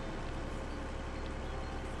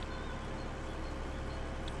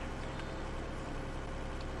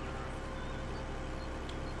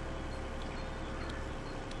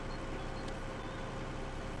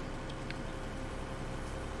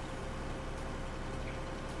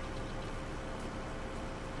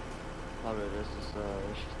 Probably this is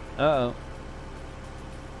Uh-oh.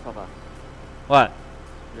 Papa. What?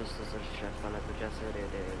 This is a chef eller på Jesse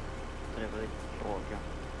det var bråka.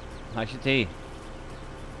 How's your tea?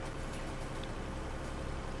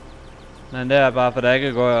 Men det er bare for deg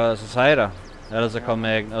å gå og si det. Ellers så kommer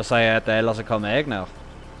jeg og sier at ellers så kommer jeg ned.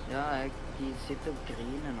 Ja, de sitter og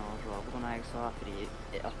griner nå og svarer på når jeg sa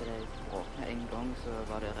at det bråkte en gang, så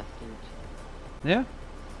var det rett ut. Ja.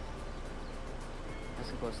 Jeg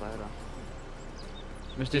skal gå og si det.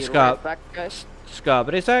 Hvis de Right back, guys.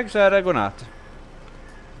 skaper de seg, så er det godnatt.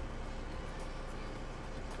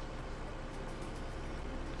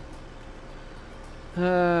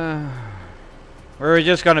 We're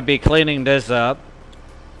just gonna be cleaning this up.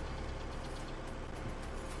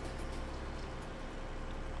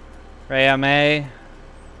 Rhea May,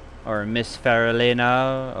 or Miss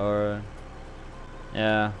Farolina, or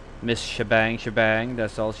yeah, Miss Shebang.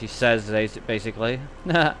 That's all she says, basically.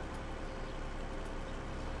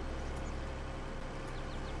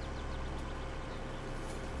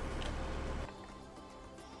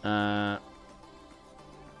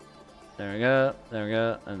 There we go, there we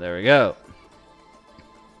go, and there we go.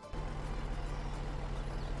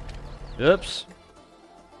 Oops.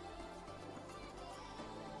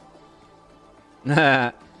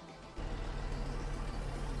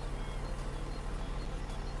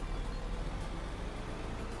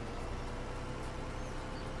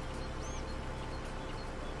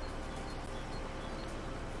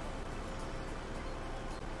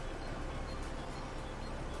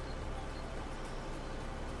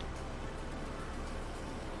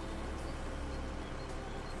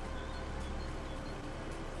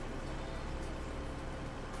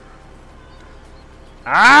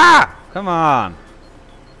 Ah! Come on.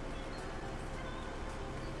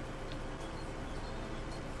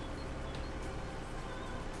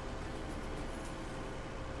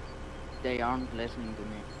 They aren't listening to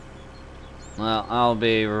me. Well, I'll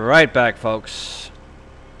be right back, folks.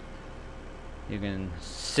 You can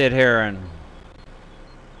sit here and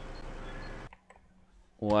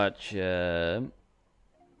watch this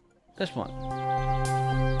one.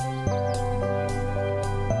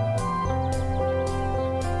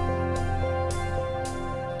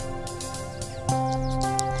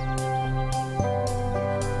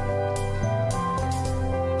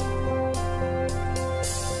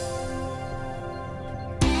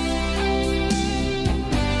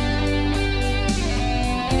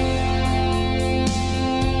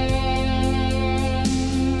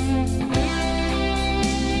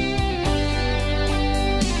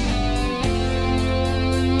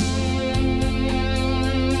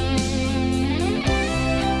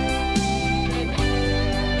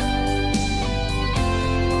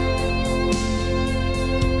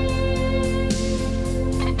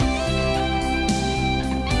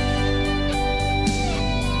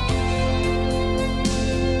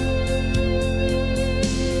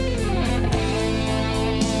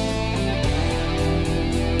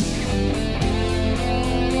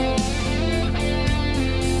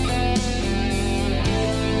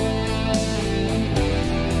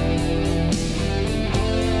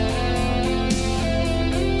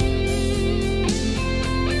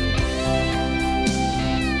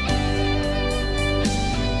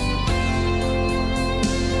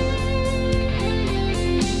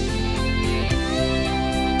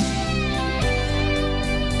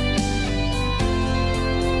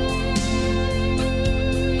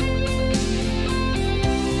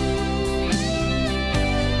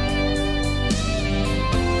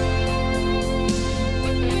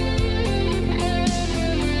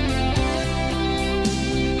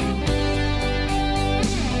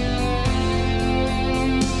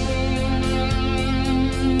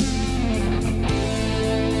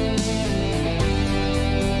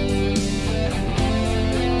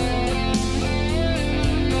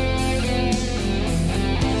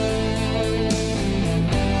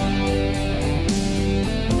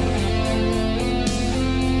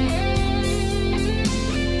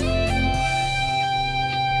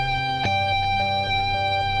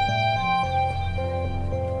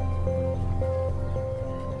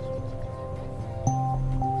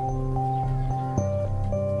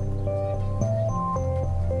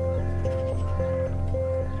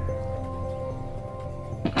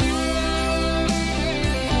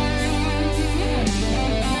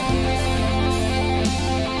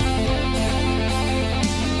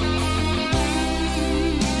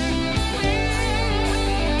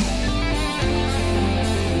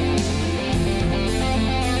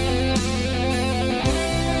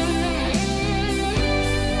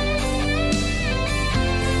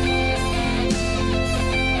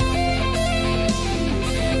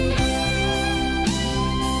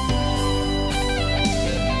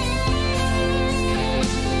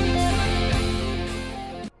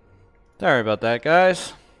 Sorry about that,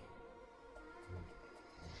 guys.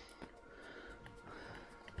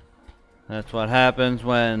 That's what happens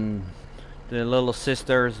when the little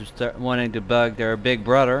sisters start wanting to bug their big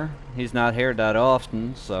brother. He's not here that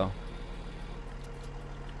often, so.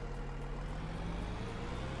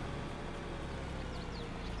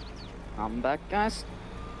 I'm back, guys.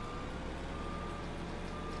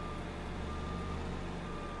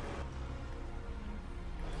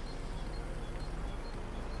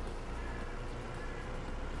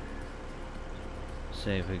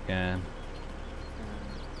 See if we can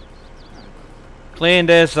clean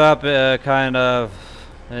this up kind of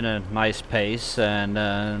in a nice pace,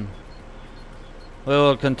 and we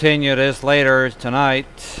will continue this later tonight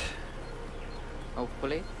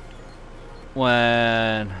Hopefully.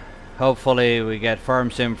 when hopefully we get Farm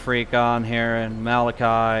Sim Freak on here, and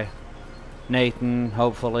Malachi, Nathan,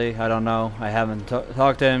 hopefully. I don't know, I haven't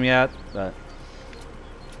talked to him yet, but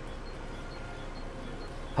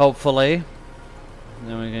hopefully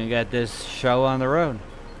then we can get this show on the road.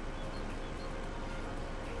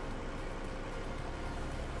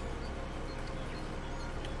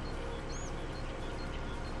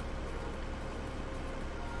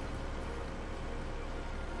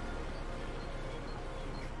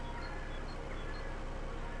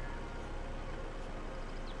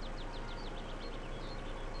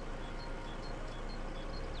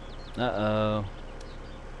 Uh-oh.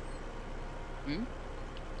 Hmm?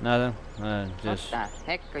 Nothing. Just What the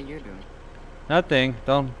heck are you doing? nothing.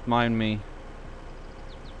 Don't mind me.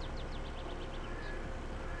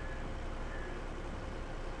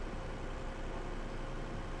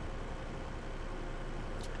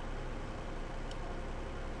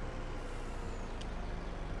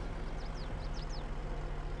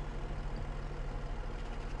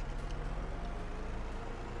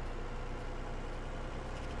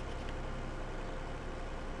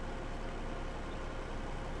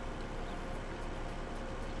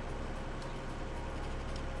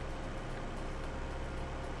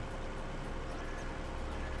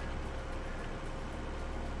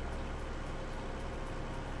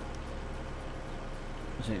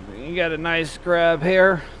 See if we can get a nice grab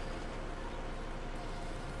here.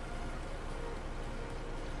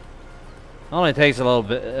 Only takes a little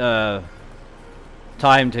bit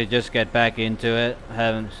time to just get back into it.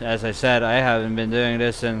 As I said, I haven't been doing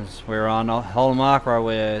this since we were on Holmakra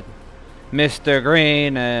with Mr.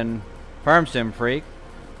 Green and Farm Sim Freak.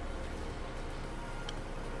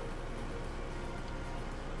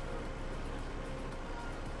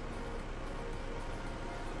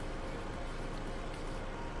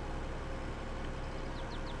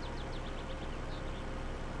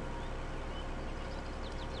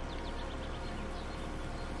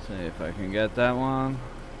 See if I can get that one.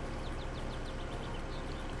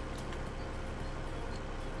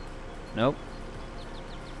 Nope.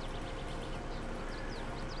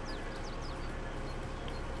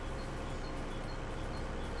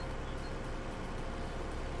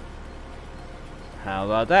 How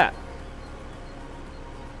about that?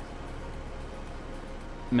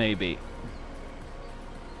 Maybe.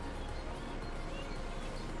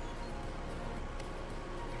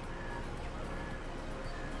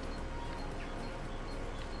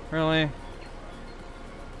 Really?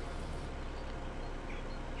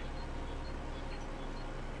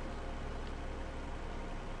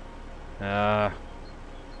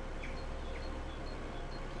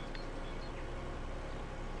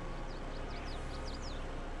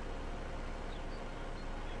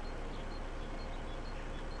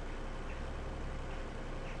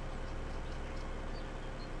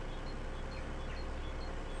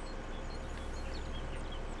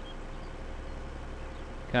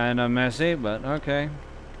 Kind of messy, but okay.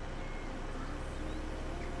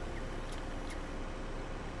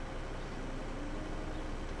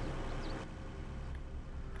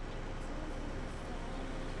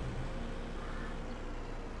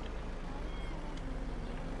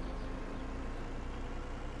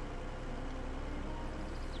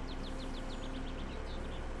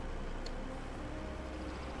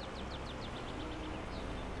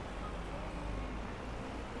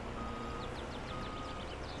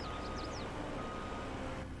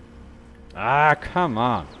 Ah, come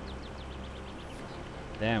on.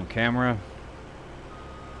 Damn camera.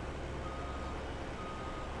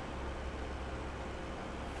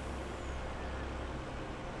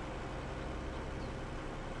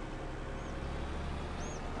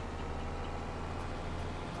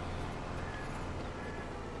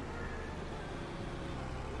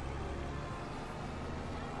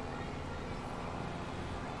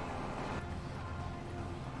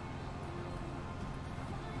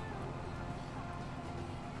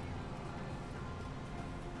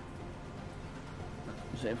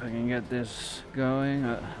 See if I can get this going.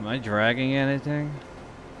 Am I dragging anything?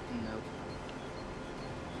 Nope.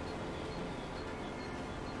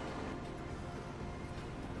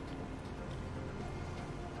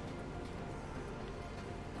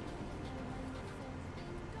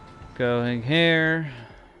 Going here.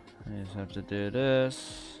 I just have to do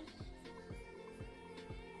this.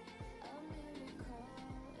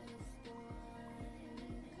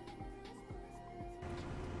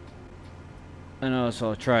 And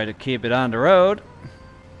also try to keep it on the road.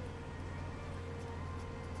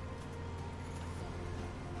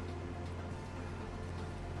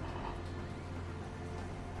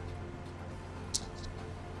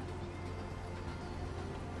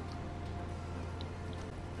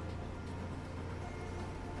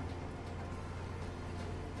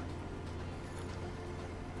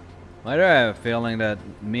 Why do I have a feeling that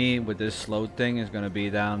me with this slow thing is gonna be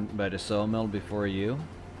down by the sawmill before you?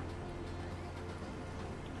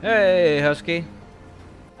 Hey, Husky.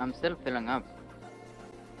 I'm still filling up.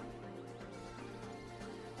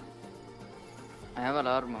 I have a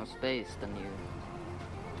lot more space than you.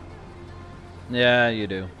 Yeah, you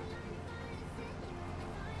do.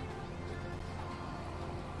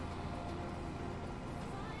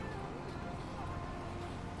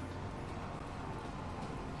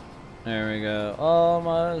 There we go.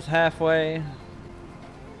 Almost halfway.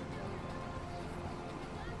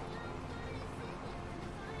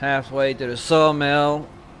 Halfway to the sawmill.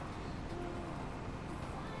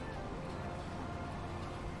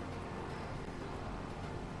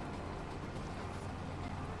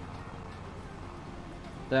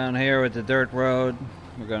 Down here with the dirt road.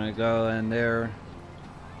 We're gonna go in there.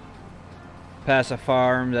 Past a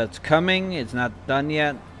farm that's coming. It's not done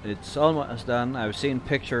yet. It's almost done. I've seen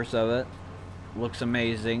pictures of it. Looks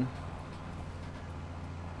amazing.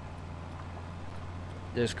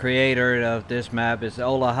 This creator of this map is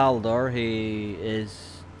Ola Haldor. He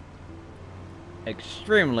is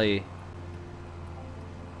extremely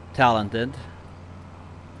talented.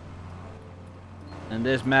 And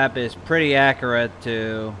this map is pretty accurate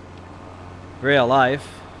to real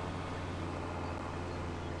life.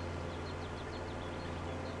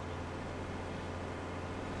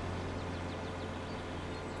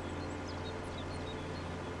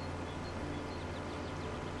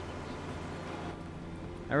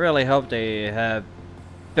 I really hope they have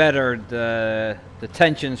bettered the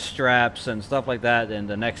tension straps and stuff like that in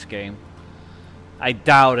the next game. I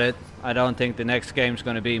doubt it. I don't think the next game's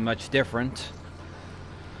going to be much different.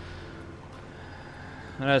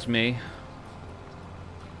 That's me.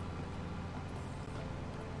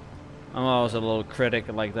 I'm always a little critic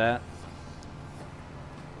like that.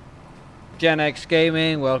 Gen X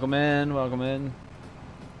Gaming, welcome in, welcome in.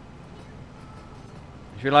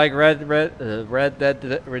 If you like Red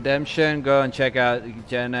Dead Redemption, go and check out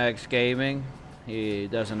Gen X Gaming. He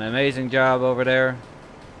does an amazing job over there.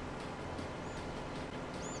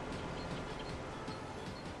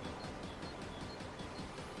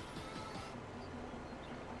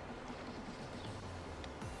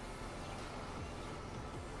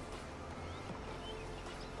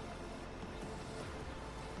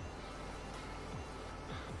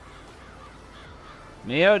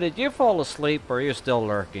 Mio, did you fall asleep or are you still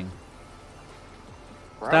lurking?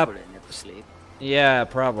 Probably never sleep. Yeah,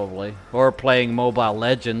 probably. Or playing Mobile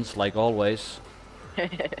Legends, like always.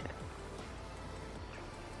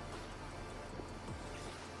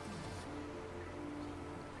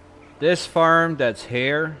 This farm that's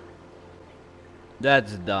here,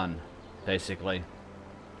 that's done, basically.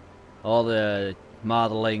 All the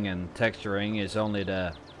modeling and texturing is only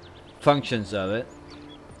the functions of it.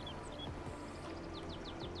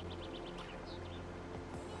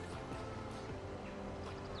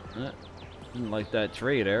 Didn't like that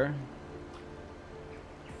tree there.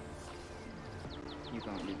 You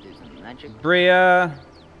going to do some magic? Bria.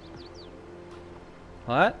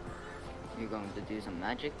 What? You going to do some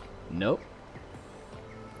magic? Nope.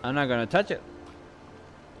 I'm not gonna touch it.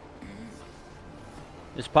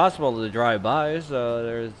 It's possible to drive by,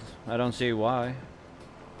 so I don't see why.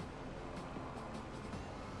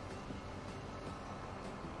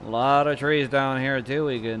 A lot of trees down here too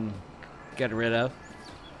we can get rid of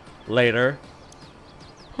later.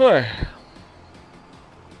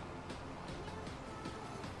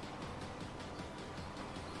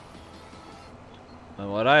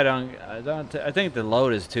 And what I think the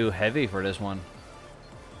load is too heavy for this one.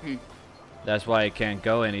 That's why it can't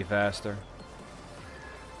go any faster.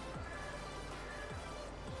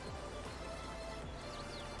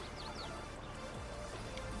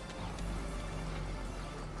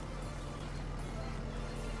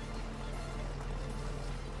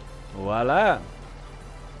 Voila.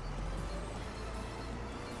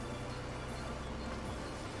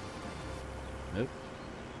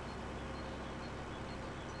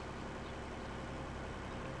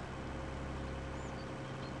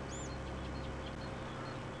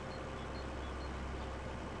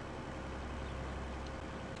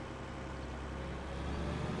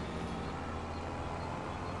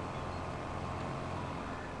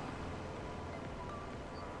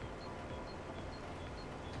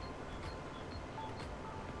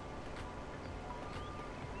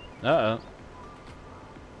 Uh-oh.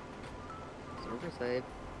 Super safe.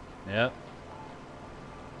 Yep.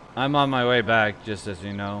 I'm on my way back, just as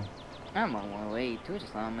you know. I'm on my way to the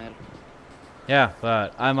sawmill. Yeah,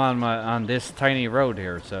 but I'm on this tiny road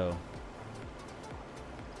here, so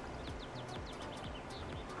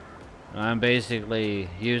I'm basically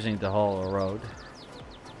using the whole road.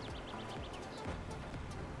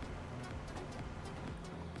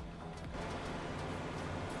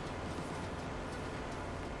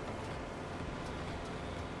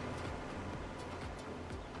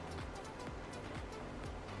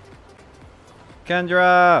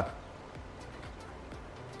 Kendra!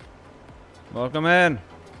 Welcome in.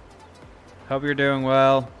 Hope you're doing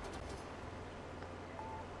well.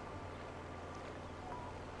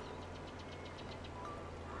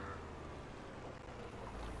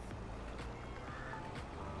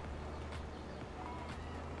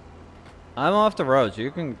 I'm off the road, so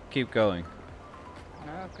you can keep going.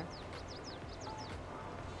 Okay.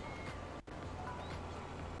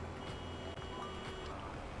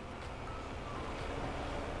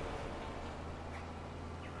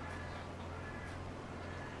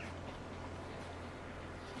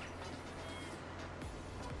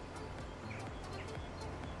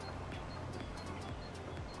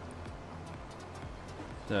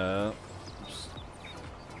 So,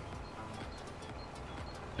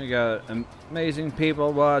 we got amazing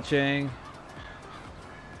people watching.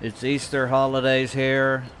 It's Easter holidays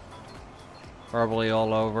here, probably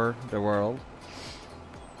all over the world.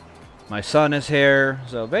 My son is here,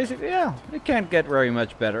 so basically, yeah, it can't get very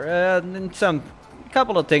much better. And a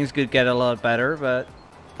couple of things could get a lot better, but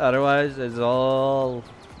otherwise, it's all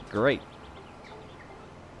great.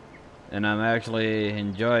 And I'm actually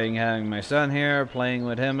enjoying having my son here, playing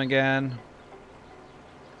with him again.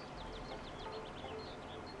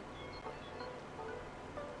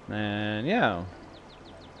 And yeah.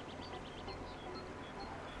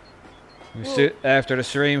 After the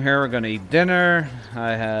stream here, we're gonna eat dinner.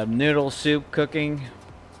 I have noodle soup cooking.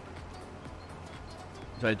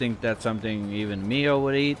 So I think that's something even Mio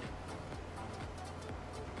would eat.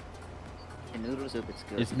 The noodle soup is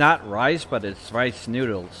good. It's not rice, but it's rice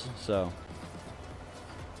noodles, so.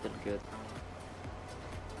 Still good.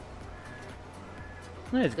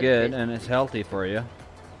 It's Still good, tasty. and it's healthy for you.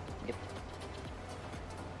 Yep.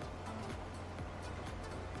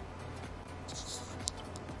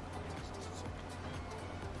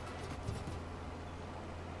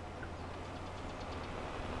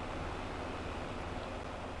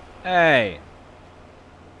 Hey!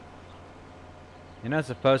 You're not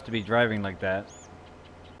supposed to be driving like that.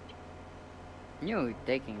 You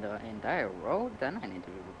taking the entire road? Then I need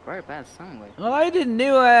to drive past somewhere. Well, I didn't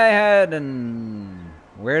knew I had an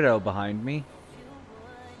weirdo behind me.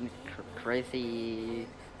 Crazy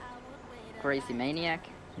maniac.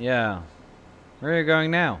 Yeah. Where are you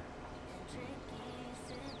going now?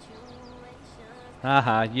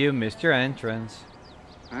 Haha, you missed your entrance.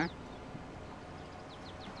 Huh?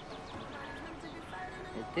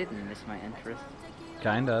 It didn't miss my interest.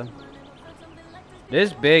 Kinda.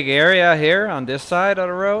 This big area here on this side of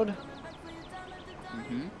the road,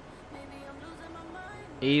 Mm-hmm.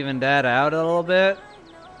 even that out a little bit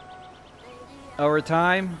over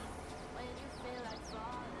time.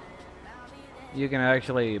 You can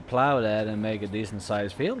actually plow that and make a decent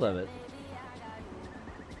sized field of it.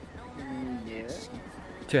 Yeah.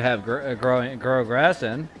 To have grow grass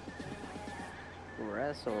in.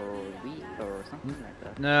 Grass or wheat or something like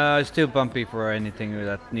that. No, it's too bumpy for anything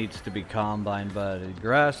that needs to be combined, but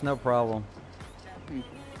grass, no problem. Hmm.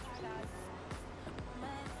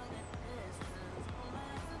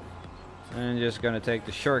 And just gonna take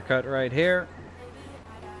the shortcut right here.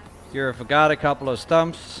 You forgot a couple of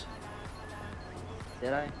stumps.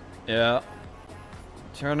 Did I? Yeah.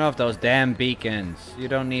 Turn off those damn beacons. You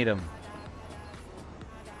don't need them.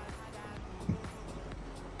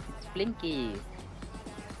 It's Blinky.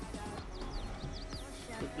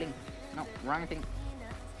 Blink. No, wrong thing.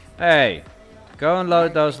 Hey, go and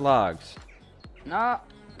load those logs. No.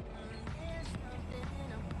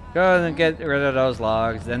 Go and get rid of those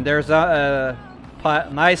logs. And there's a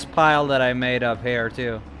nice pile that I made up here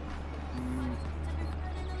too.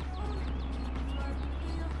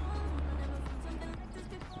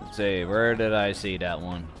 Let's see, where did I see that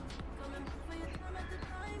one?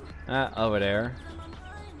 Over there.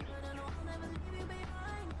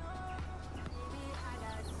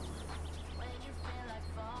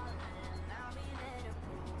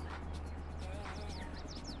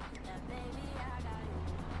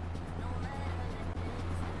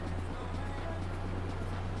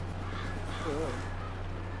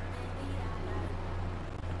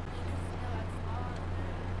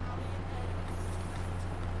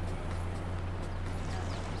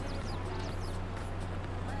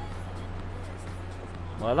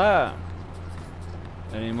 Voila!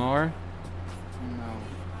 Any more? No.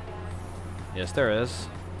 Yes, there is.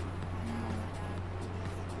 No.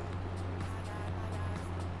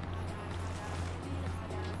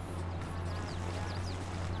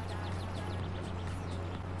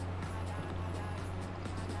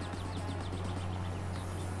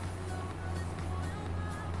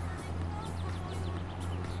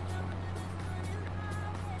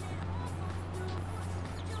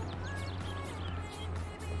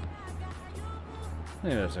 I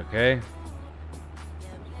think that's okay.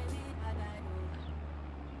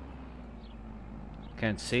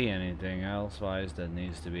 Can't see anything else wise that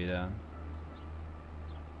needs to be done.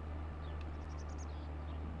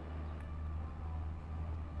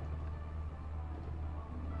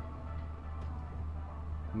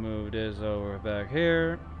 Move this over back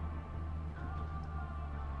here.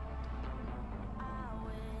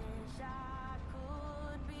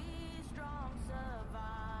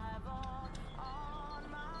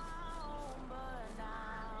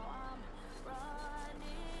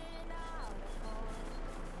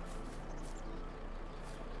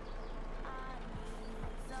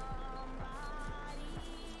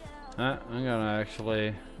 I'm gonna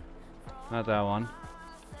actually, not that one.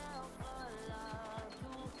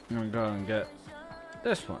 I'm gonna go and get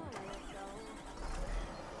this one.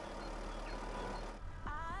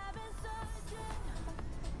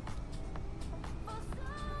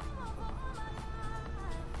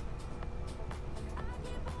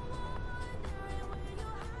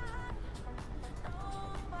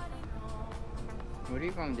 What are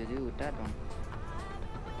you going to do with that one?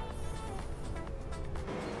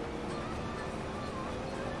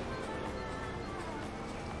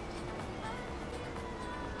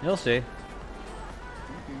 You'll see.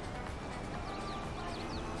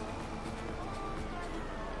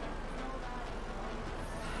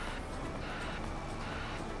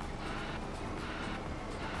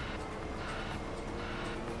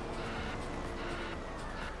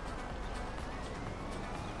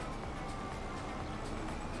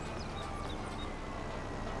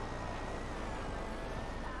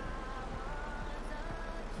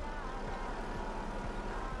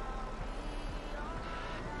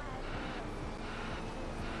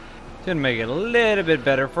 Should make it a little bit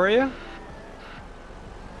better for you.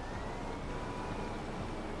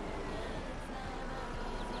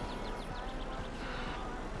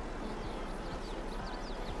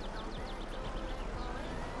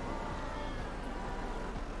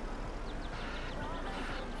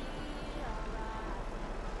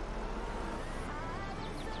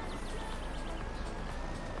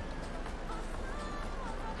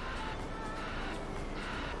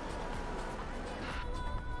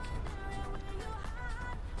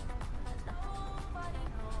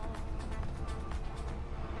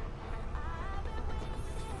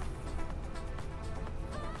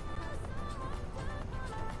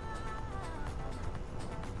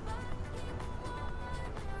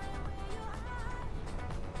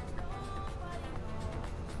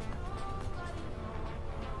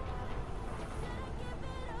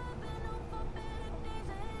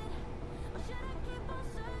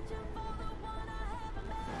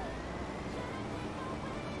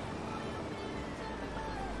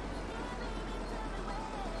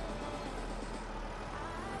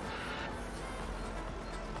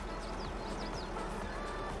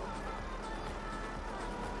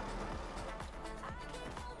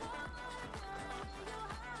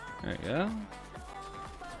 There you go.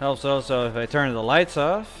 Helps also if I turn the lights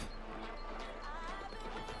off.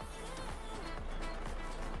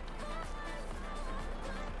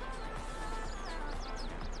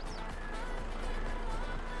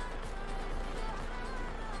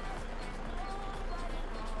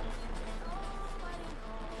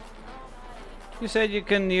 You said you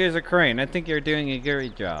couldn't use a crane. I think you're doing a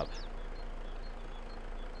great job.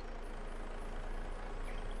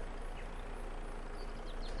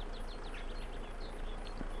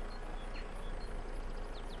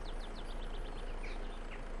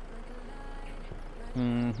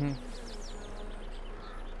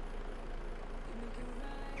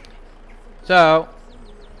 So,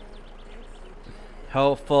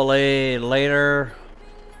 hopefully later,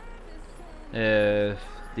 if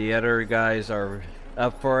the other guys are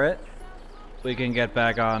up for it, we can get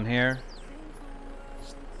back on here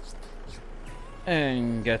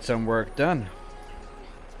and get some work done.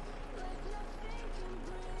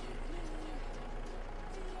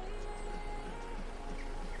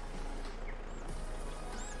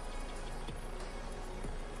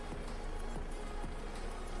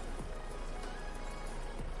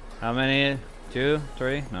 How many? 2,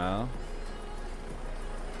 3? No.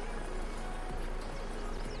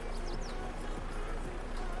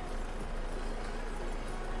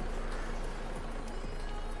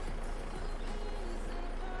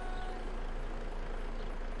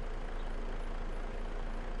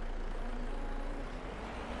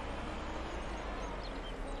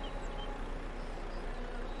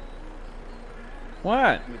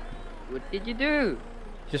 What? What did you do?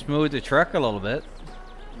 Just move the truck a little bit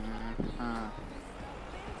Uh,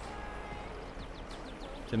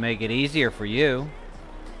 to make it easier for you.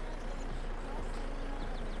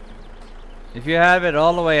 If you have it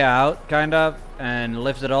all the way out, kind of, and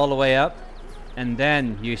lift it all the way up, and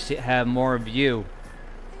then you have more view.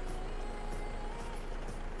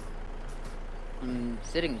 I'm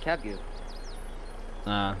sitting in cab view.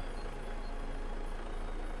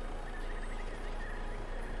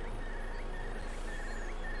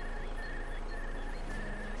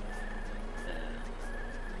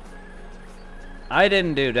 I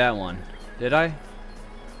didn't do that one, did I?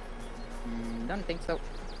 Don't think so.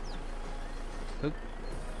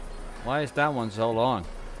 Why is that one so long?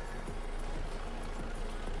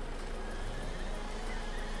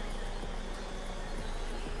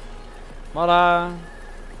 Voila!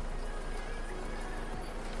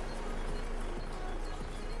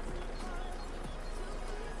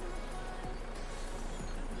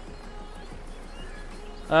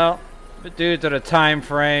 Well, but due to the time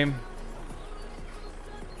frame,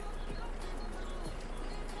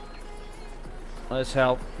 let's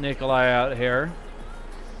help Nikolai out here.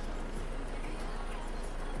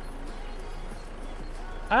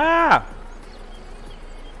 Ah!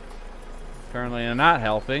 Apparently I'm not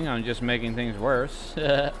helping, I'm just making things worse.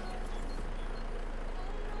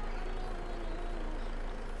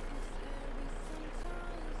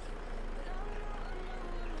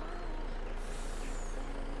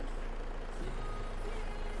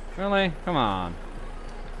 Really? Come on.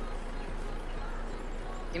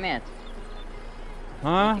 Give me it.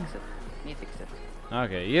 Huh? Me fix it. Me fix it.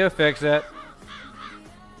 Okay, you fix it.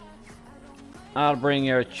 I'll bring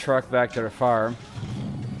your truck back to the farm.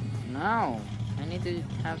 No, I need to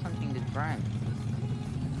have something to drive.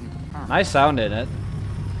 Nice sound in it.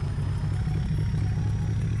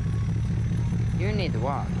 You need to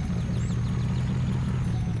walk.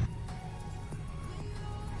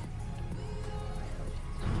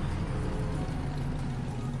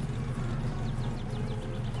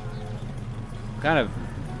 What kind of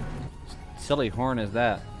silly horn is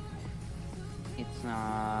that? It's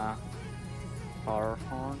a car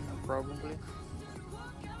horn, probably.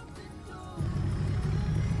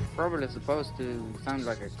 Probably supposed to sound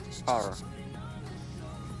like a car.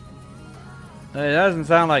 It doesn't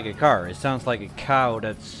sound like a car. It sounds like a cow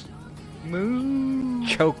that's Moo.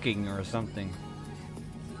 choking or something.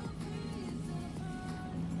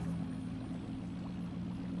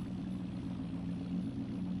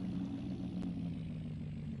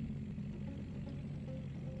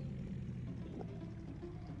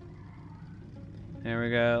 There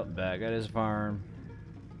we go. Back at his farm.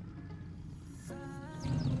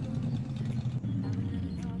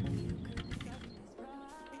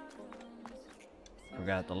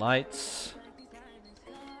 Forgot the lights.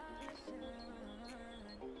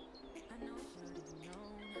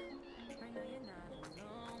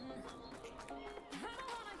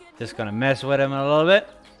 Just gonna mess with him a little bit.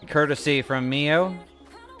 Courtesy from Mio.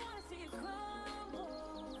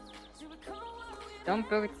 Don't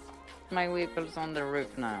put my vehicles on the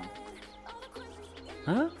roof now.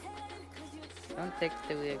 Huh? Don't take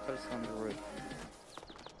the vehicles on the roof.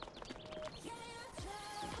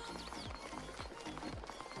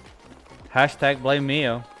 Hashtag blame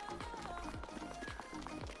Mio.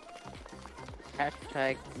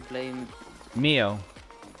 Hashtag blame Mio.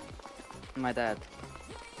 my dad.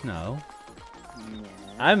 No. Yeah.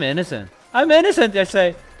 I'm innocent. I'm innocent, I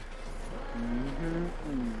say.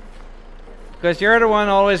 Because you're the one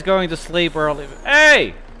always going to sleep early.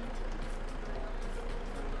 Hey!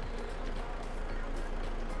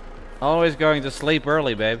 Always going to sleep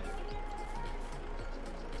early, babe.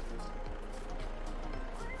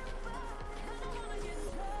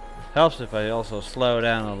 Helps if I also slow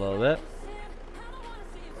down a little bit.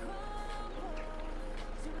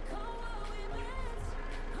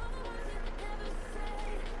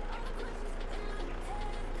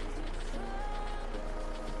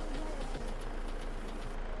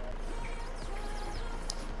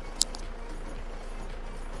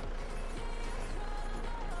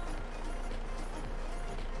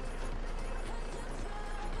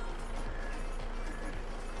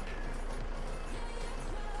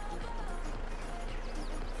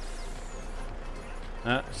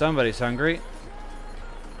 Somebody's hungry.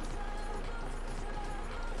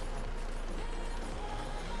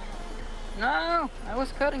 No, I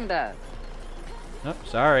was cutting that. Oh,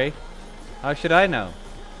 sorry. How should I know?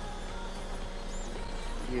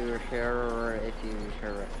 You share if you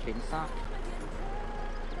share a chainsaw.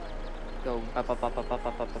 Go pa pa pa pa pa pa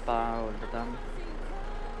pa pa pa all the time.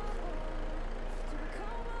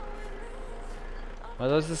 What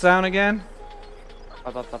was the sound again?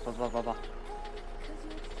 Ba, ba, ba, ba, ba, ba, ba.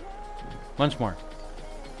 Once more.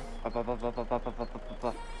 Ba, ba, ba, ba, ba, ba, ba, ba, ba,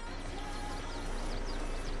 ba.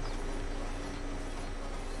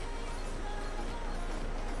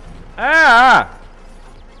 Ah!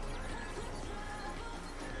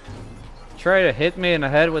 Try to hit me in the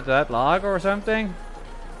head with that log or something?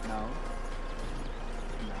 No.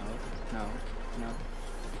 No. No. No. No.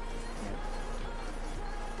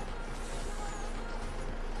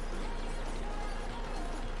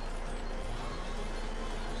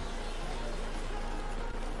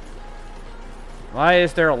 Why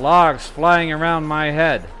is there logs flying around my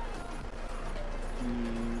head?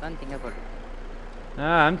 Don't think about it.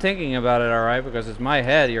 Ah, I'm thinking about it, alright, because it's my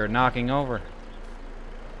head you're knocking over.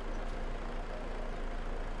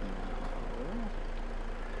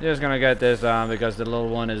 No. Just gonna get this on because the little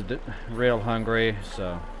one is real hungry,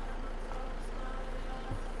 so.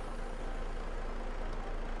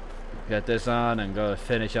 Get this on and go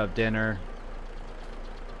finish up dinner.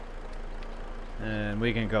 And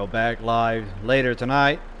we can go back live later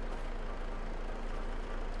tonight.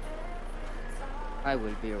 I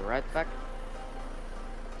will be right back.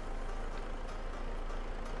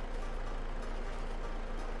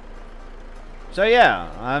 So yeah,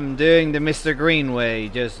 I'm doing the Mr. Green way,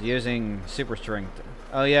 just using super strength.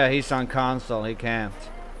 Oh yeah, he's on console, he can't.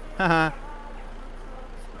 Haha.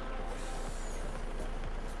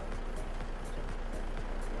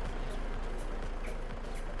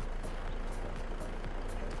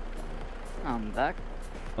 I'm back.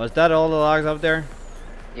 Was that all the logs up there?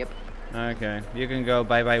 Yep. Okay, you can go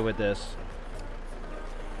bye-bye with this.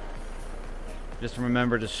 Just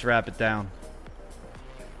remember to strap it down.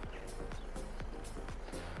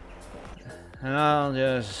 And I'll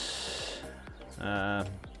just...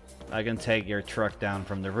 I can take your truck down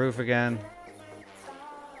from the roof again.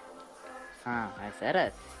 Ah, I said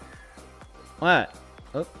it. What?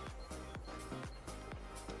 Oh.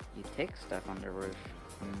 You take stuff on the roof.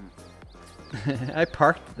 I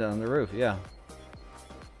parked it on the roof, yeah.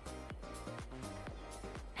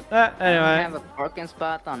 I Anyway. have a parking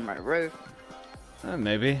spot on my roof.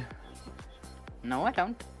 Maybe. No, I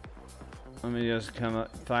don't. Let me just come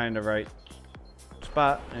up, find the right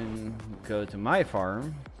spot and go to my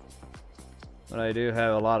farm. But I do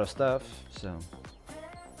have a lot of stuff, so.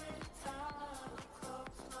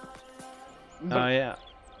 Oh yeah,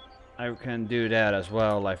 I can do that as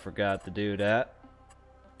well. I forgot to do that.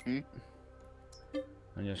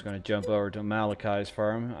 I'm just gonna jump over to Malachi's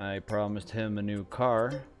farm. I promised him a new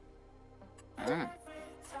car.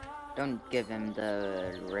 Don't give him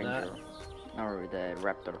the Ranger or the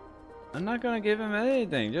Raptor. I'm not gonna give him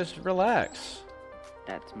anything. Just relax.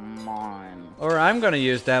 That's mine. Or I'm gonna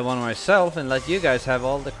use that one myself and let you guys have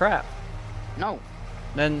all the crap. No.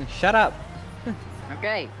 Then shut up.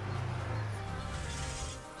 Okay.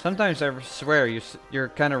 Sometimes I swear you're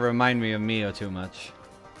kind of remind me of Mio too much.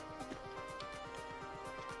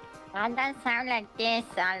 I don't sound like this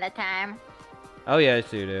all the time. Oh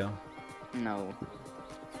yes, you do. No.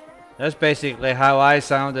 That's basically how I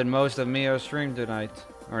sounded most of Mio's stream tonight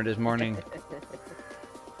or this morning.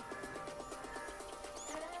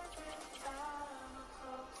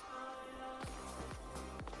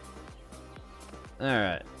 All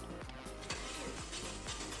right.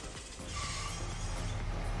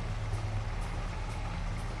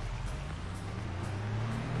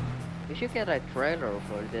 We should get a trailer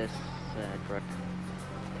for this truck.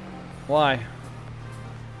 Why?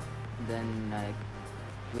 Then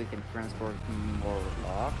we can transport more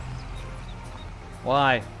logs.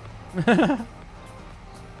 Why?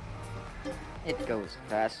 It goes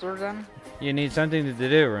faster then. You need something to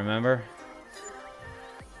do, remember?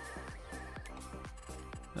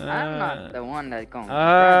 I'm not the one that's going to Oh,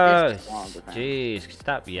 drive this all the time. jeez,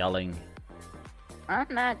 stop yelling. I'm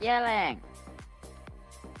not yelling.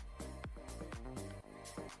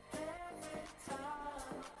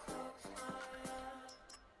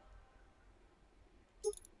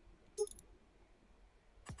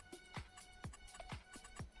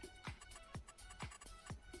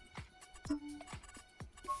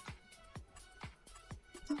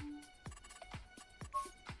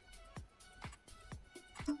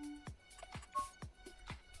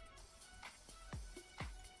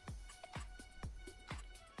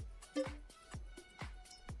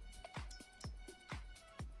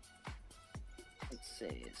 Let's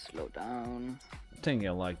see, slow down. I think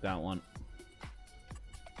you'll like that one.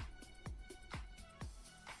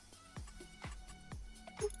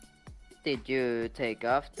 Did you take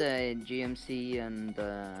off the GMC and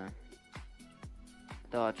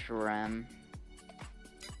Dodge Ram?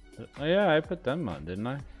 Oh, yeah, I put them on, didn't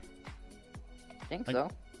I? think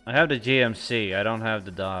so. I have the GMC. I don't have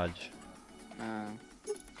the Dodge. And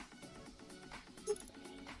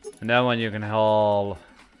that one you can haul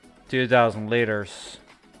 2,000 liters.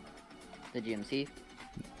 The GMC.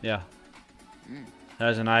 Yeah.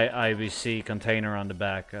 Has an IBC container on the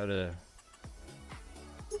back of the.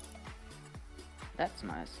 That's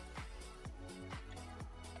nice.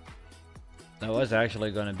 That was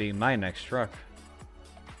actually going to be my next truck.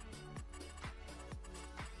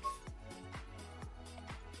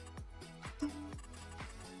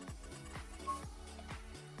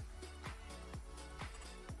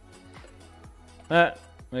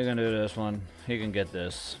 We're gonna do this one. He can get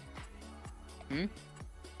this.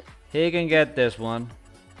 He can get this one.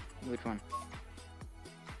 Which one?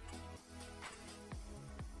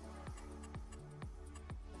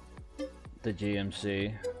 The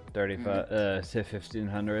GMC 35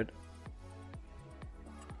 1500.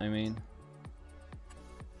 I mean.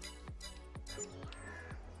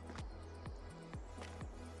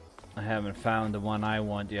 I haven't found the one I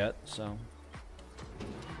want yet, so.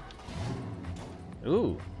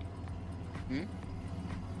 Ooh.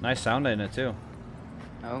 Nice sound in it too.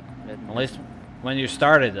 Oh, at least when you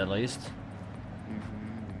started, at least.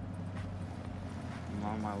 I'm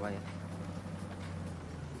on my way.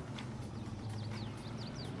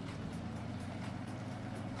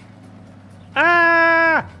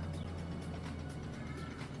 Ah!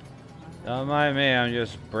 Don't mind me, I'm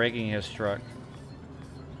just breaking his truck.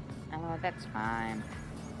 Oh, that's fine.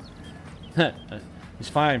 It's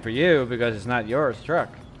fine for you because it's not yours truck.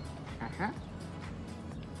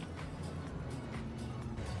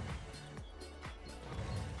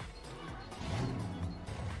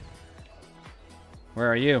 Where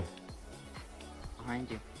are you? Behind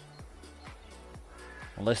you.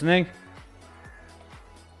 Listening?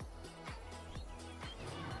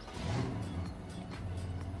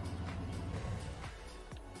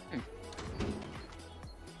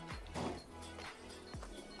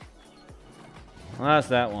 Well, that's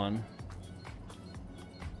that one.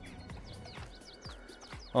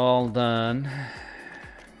 All done.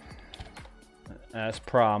 As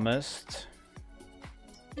promised.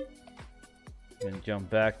 Gonna jump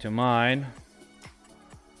back to mine.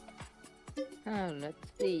 Oh,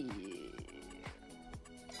 let's see.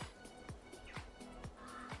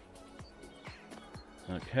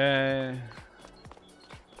 Okay.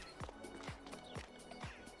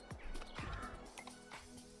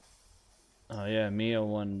 Oh yeah, Mia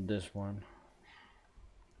won this one.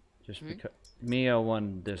 Just because Mia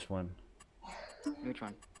won this one. Which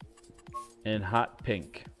one? In hot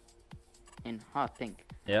pink. In hot pink.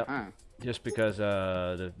 Yep. Just because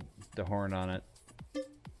the horn on it.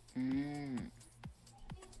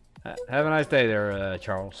 Have a nice day there,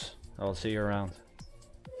 Charles. I'll see you around.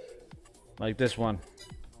 Like this one.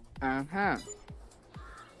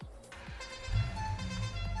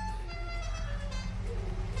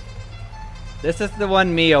 This is the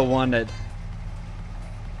one Mia wanted.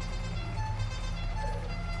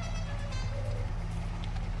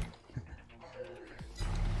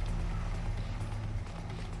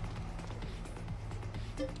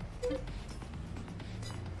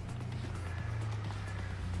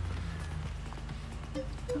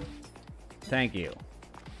 Thank you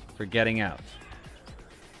for getting out.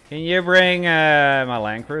 Can you bring my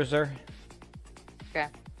Land Cruiser? Okay.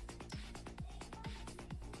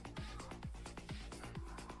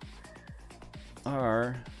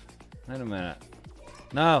 Or, wait a minute.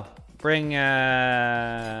 No, bring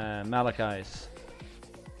Malachi's.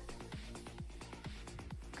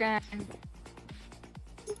 Okay.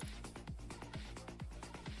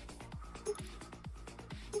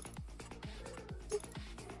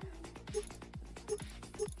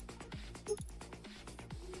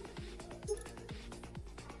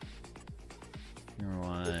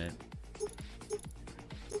 Right.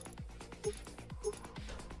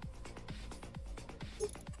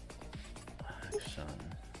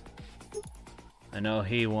 I know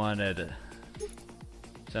he wanted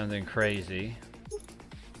something crazy.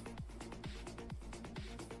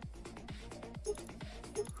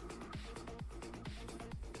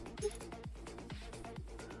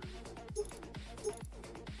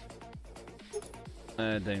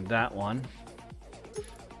 I think that one.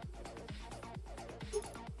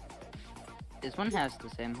 This one has the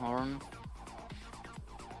same horn.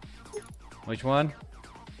 Which one?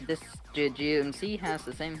 This GMC has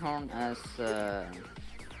the same horn as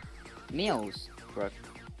Mio's truck.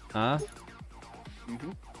 Huh?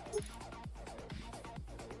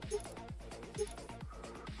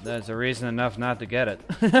 That's a reason enough not to get it.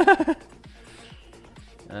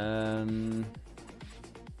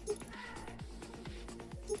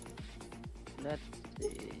 Let's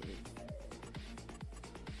see.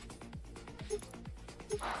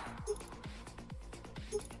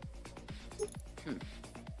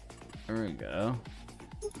 There we go.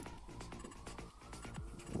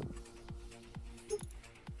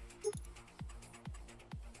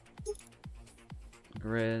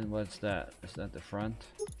 Grid, what's that? Is that the front?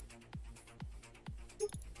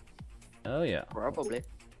 Oh yeah. Probably.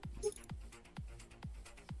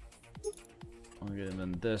 I'll get him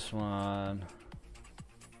in this one.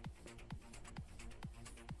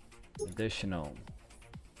 Additional.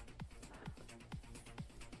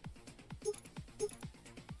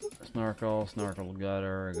 Snorkel,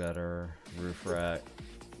 gutter, roof rack,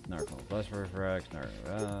 snorkel plus roof rack,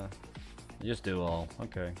 snorkel, just do all,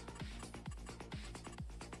 okay.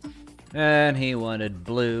 And he wanted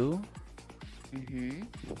blue. Mm-hmm.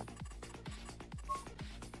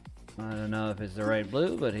 I don't know if it's the right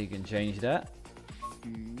blue, but he can change that.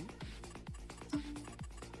 Mm-hmm.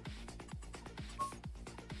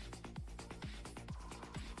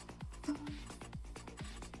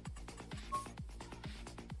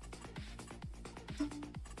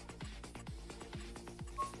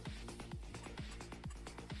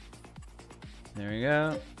 There we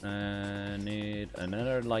go. I need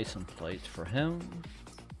another license plate for him.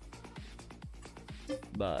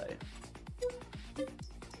 Bye.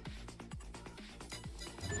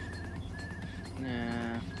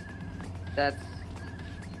 Yeah. That's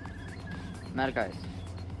mad guys.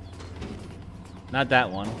 Not that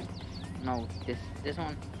one. No, this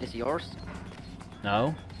one is yours.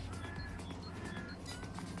 No.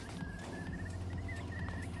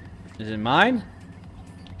 Is it mine?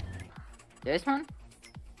 This one?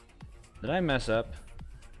 Did I mess up?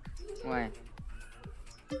 Why?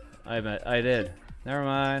 I did. Never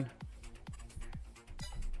mind.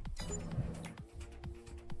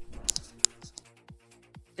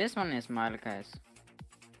 This one is Malkai's.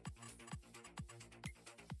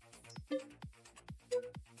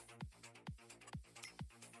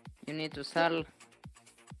 You need to sell.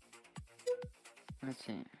 Let's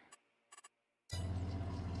see.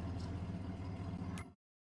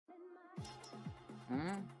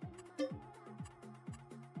 Hmm?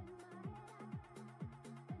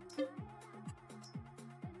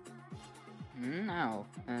 No.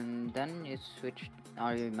 And then you switch.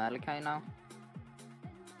 Are you Malachi now?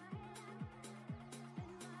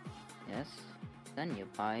 Yes. Then you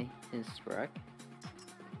buy his rack.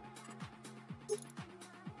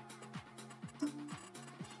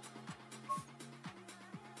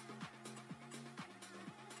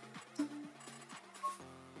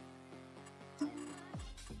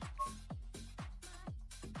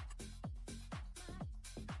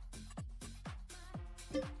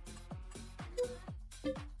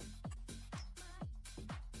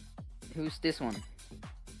 Who's this one?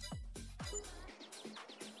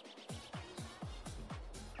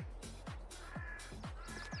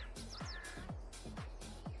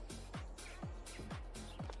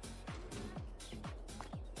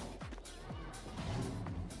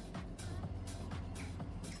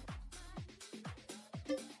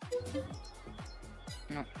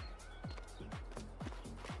 No.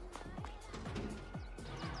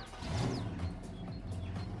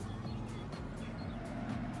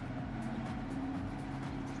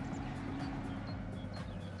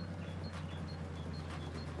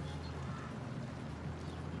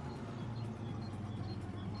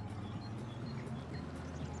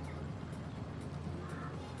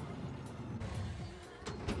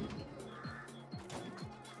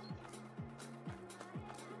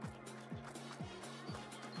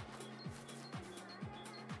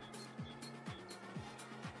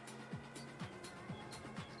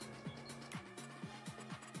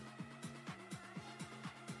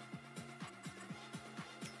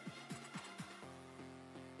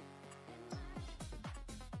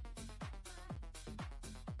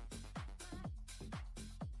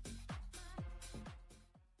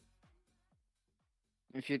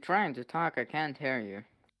 If you're trying to talk, I can't hear you.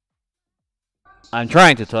 I'm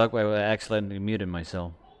trying to talk, but I accidentally muted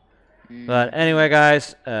myself. But anyway,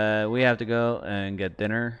 guys, we have to go and get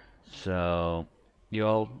dinner. So you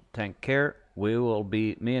all take care.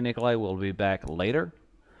 Me and Nikolai will be back later.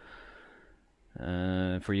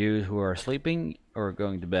 For you who are sleeping or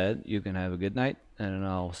going to bed, you can have a good night, and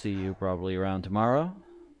I'll see you probably around tomorrow.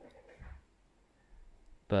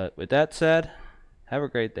 But with that said, have a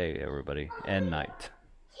great day, everybody, and night.